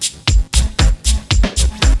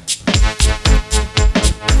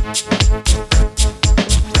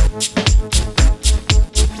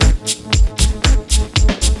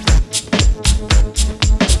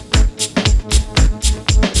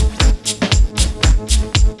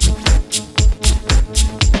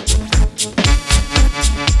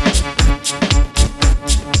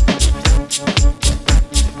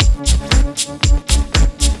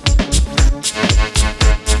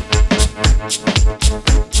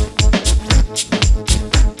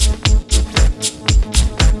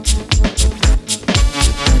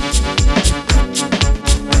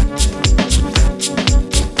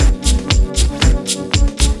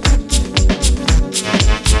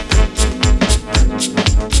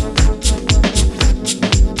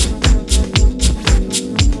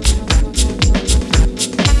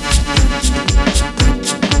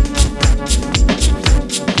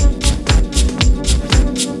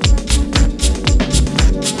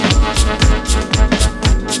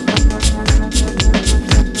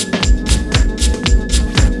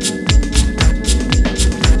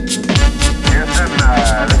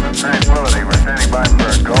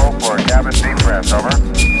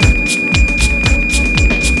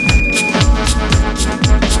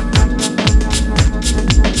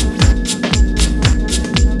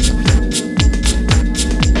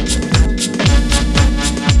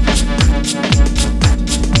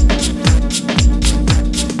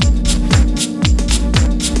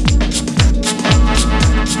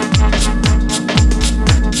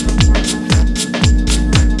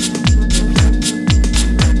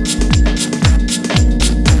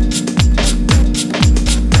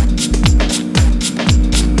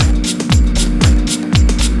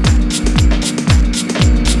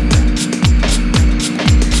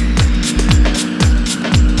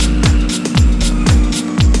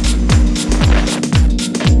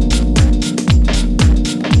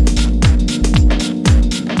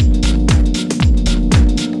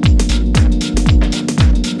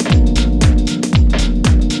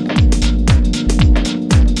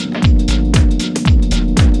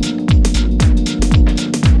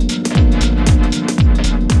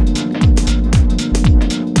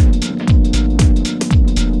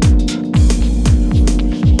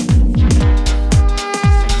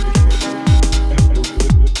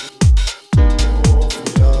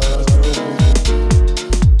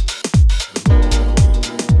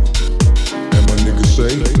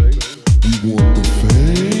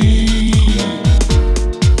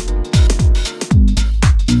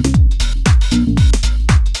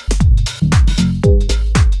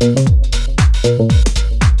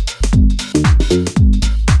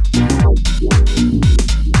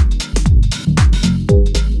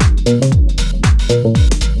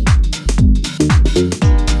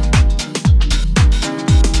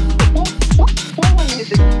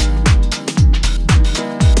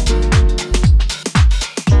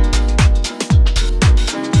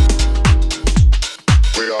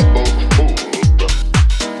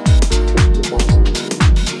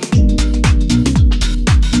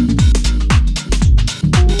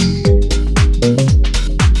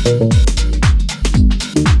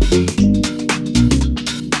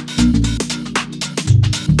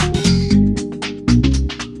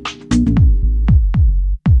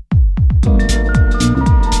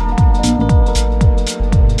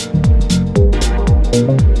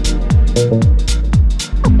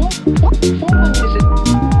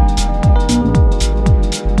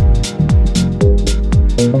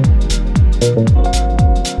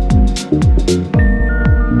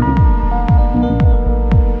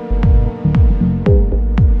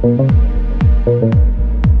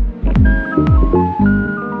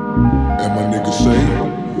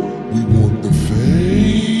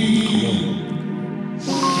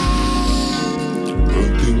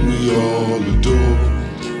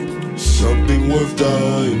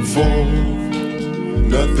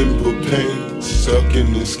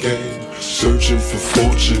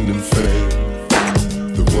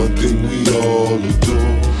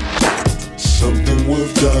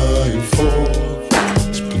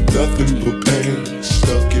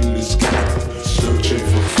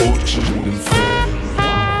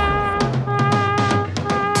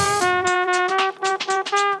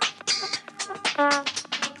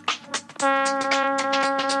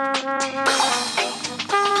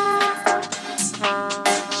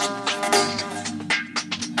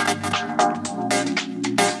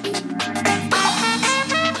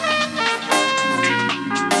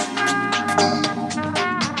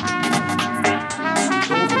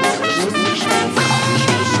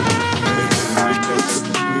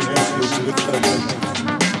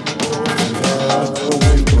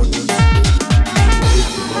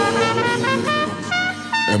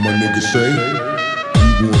 say?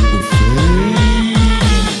 You want the fame?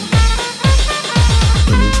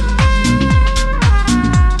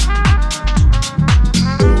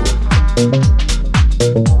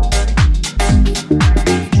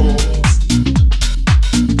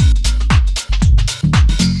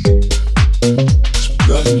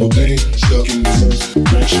 Nothing but pain, stuck in this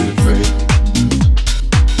direction of fate.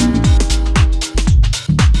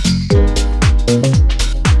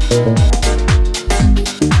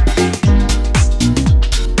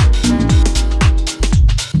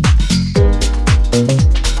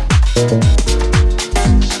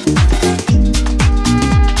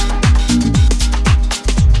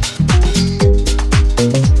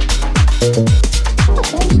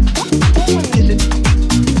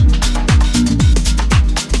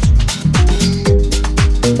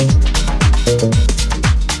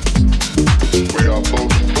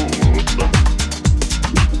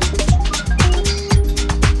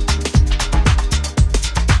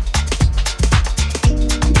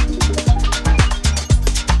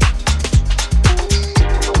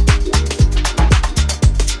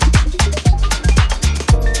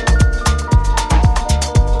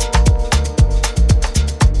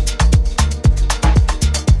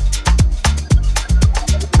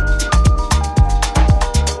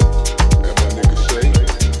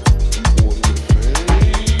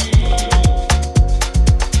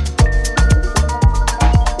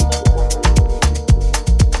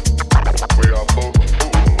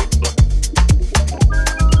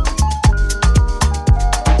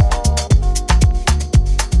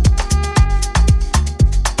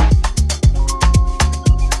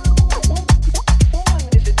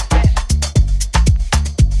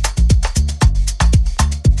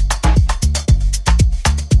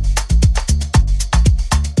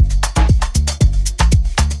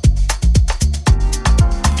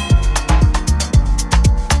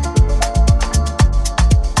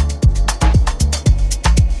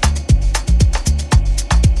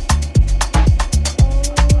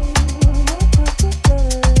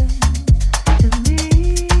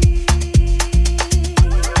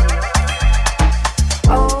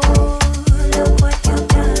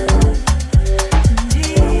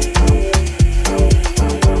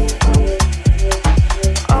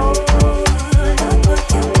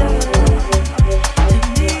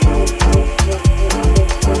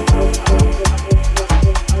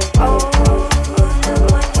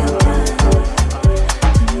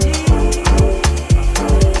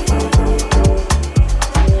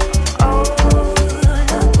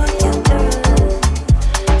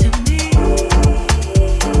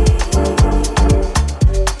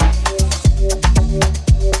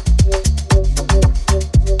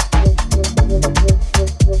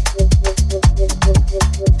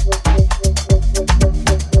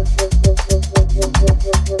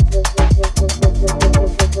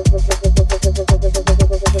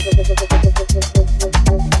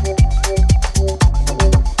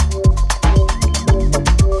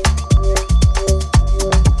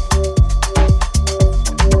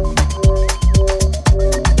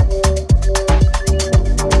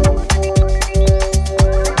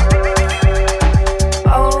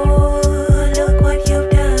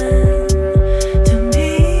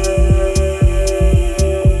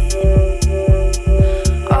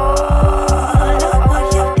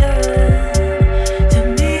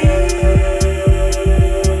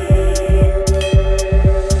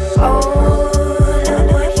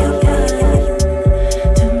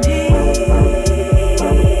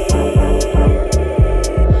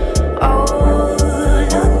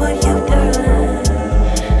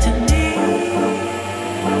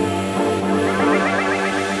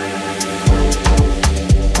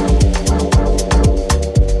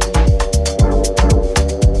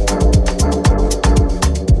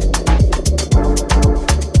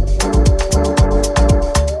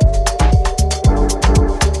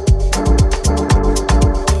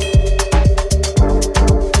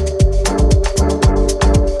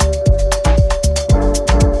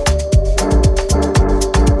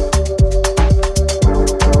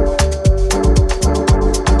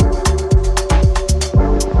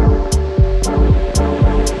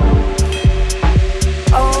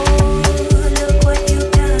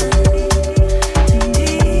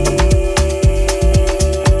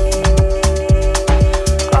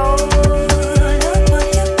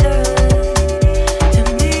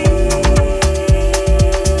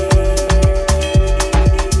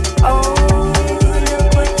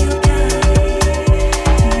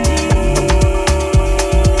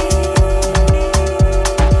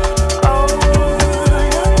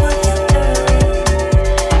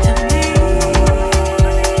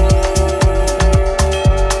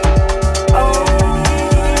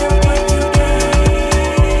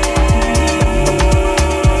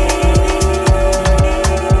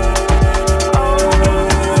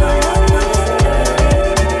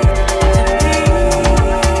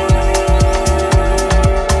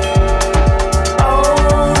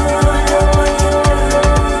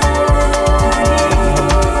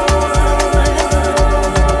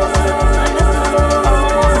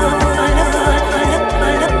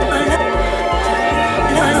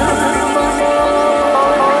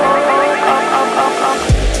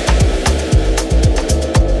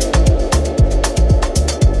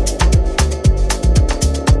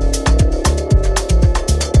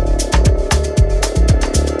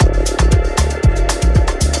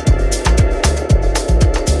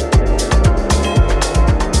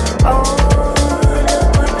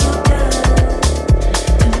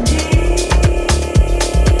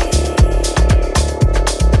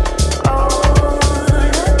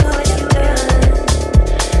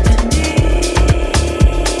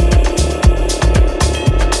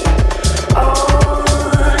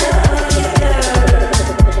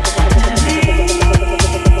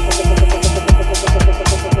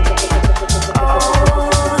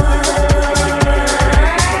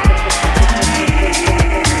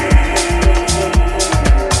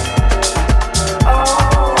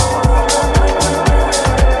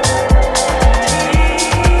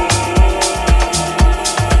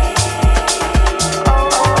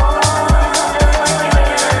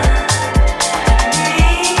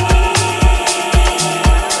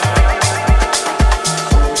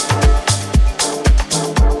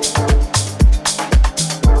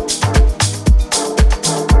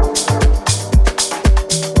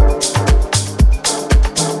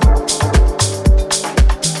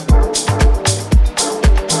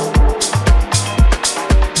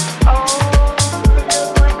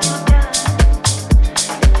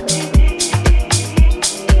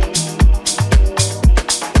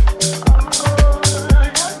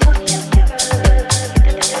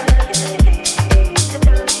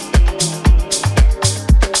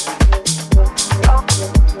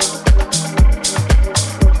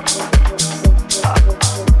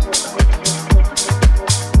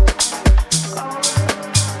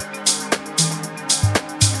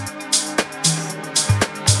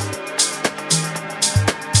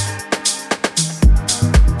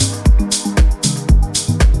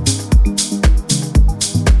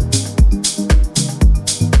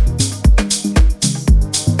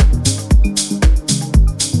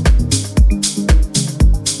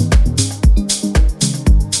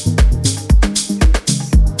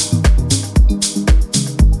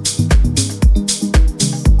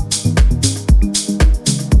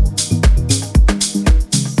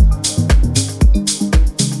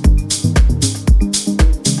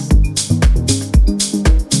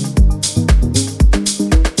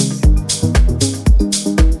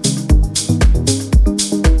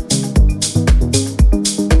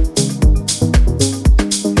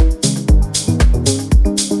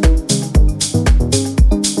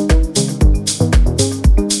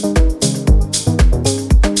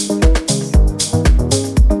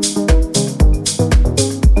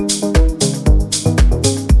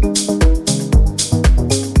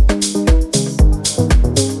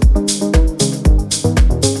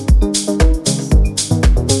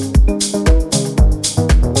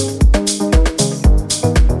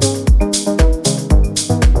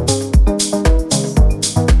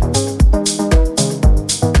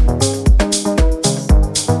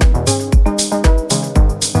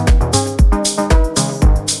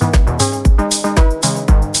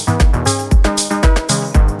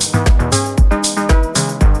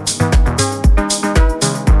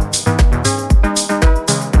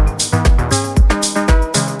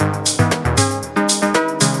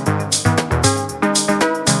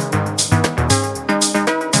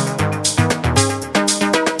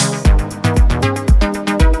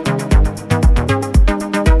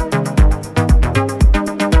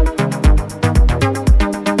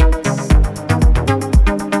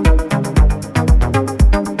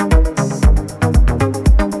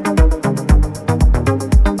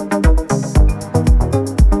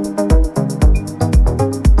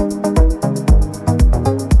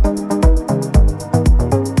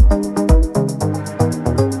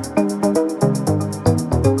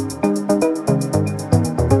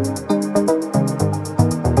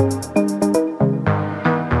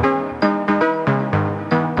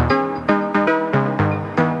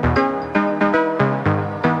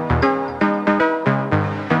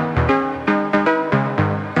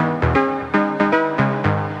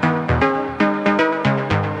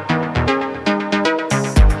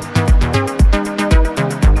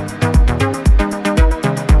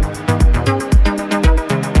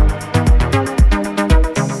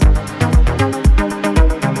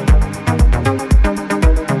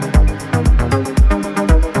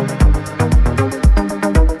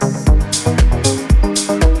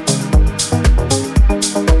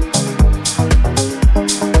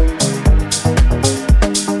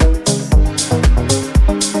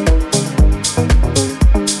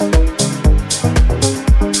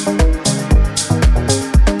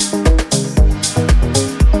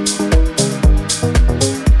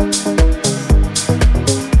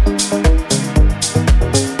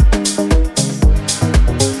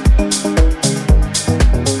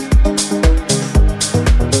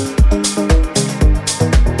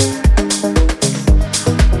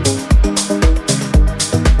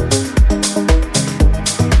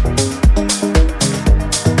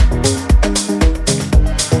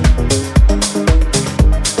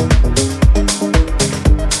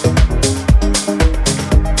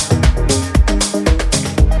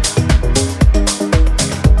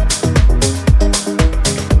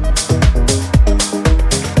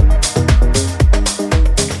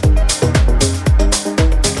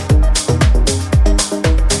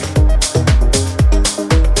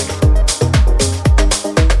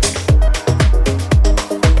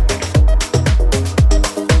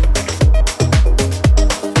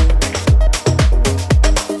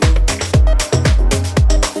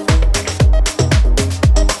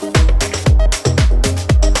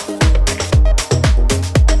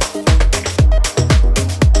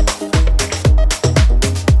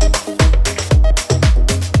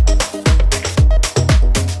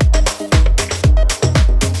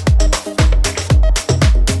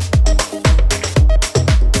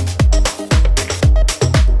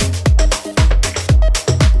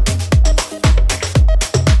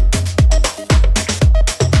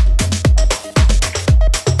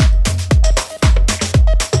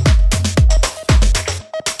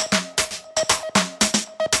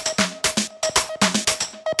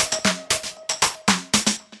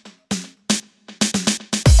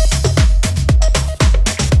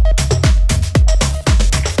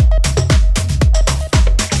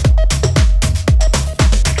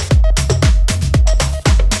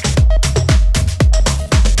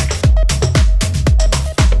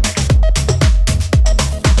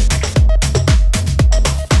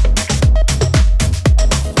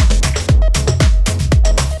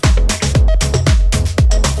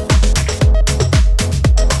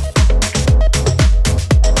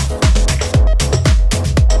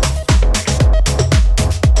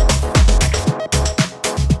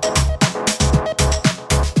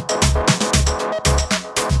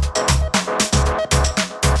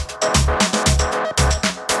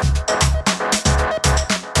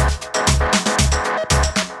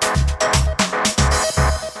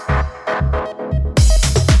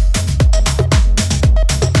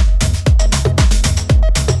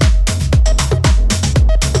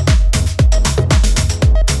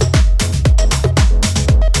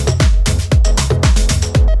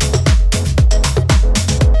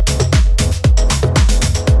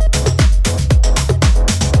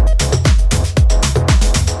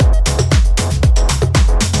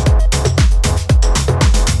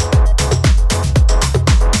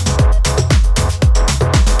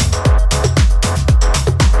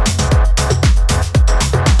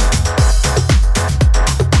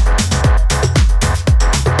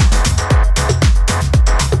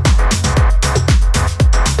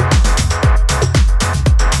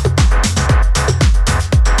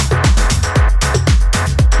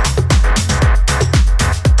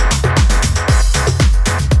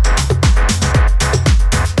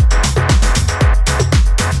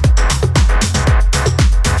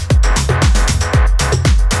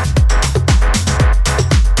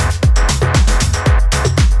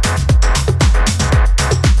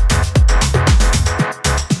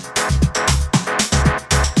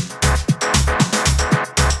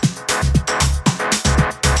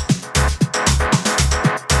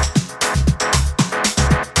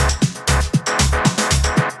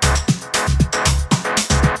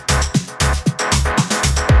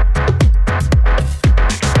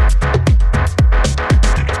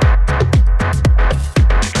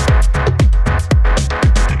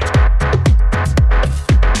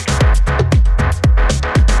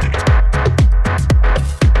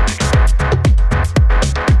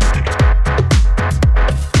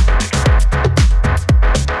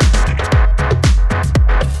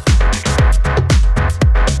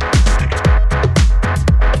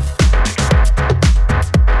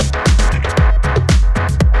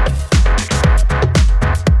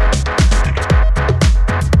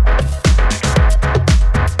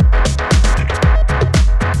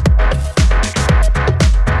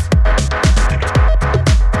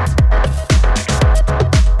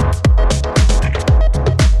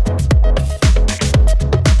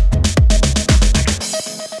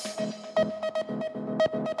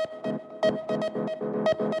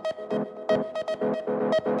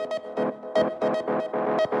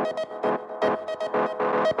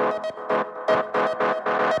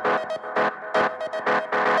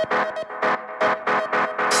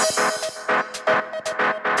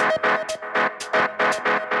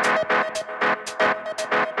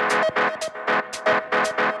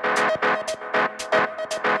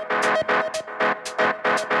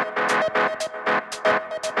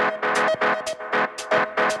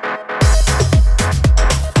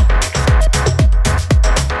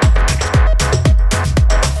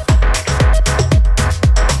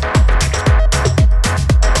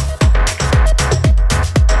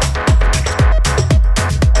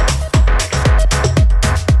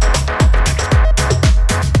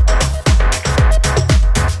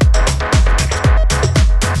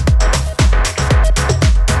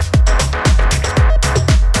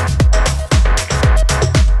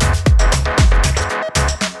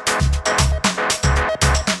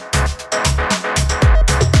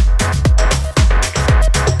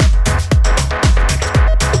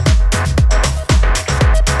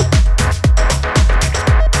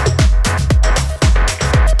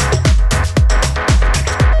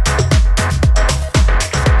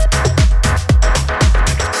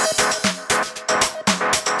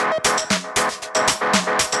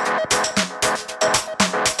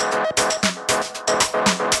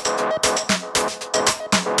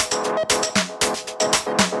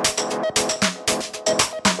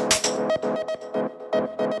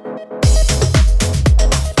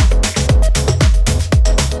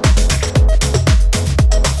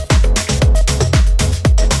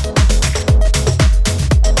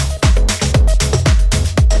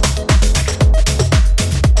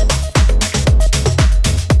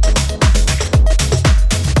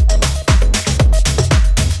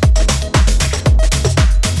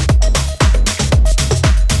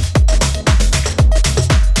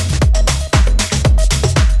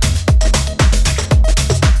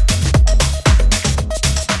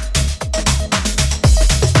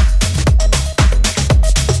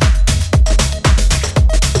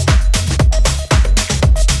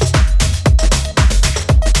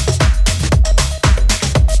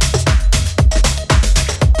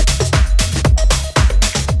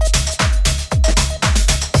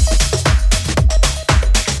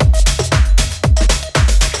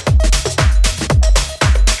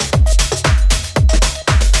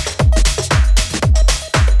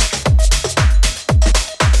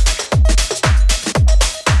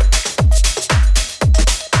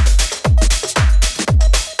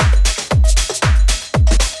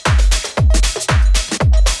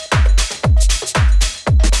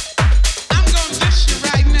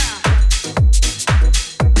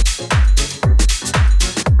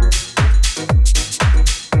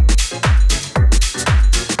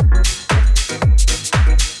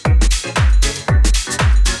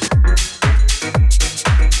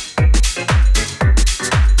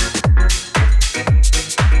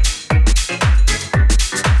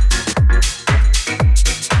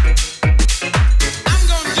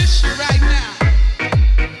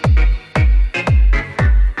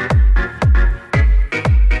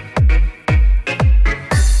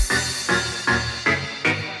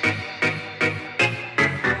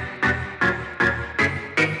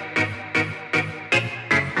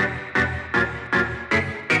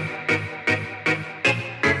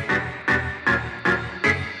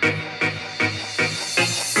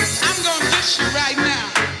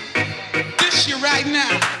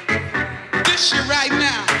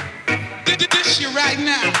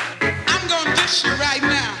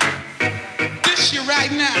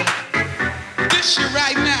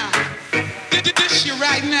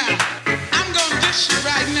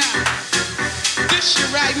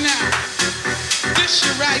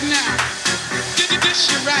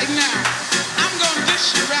 right now.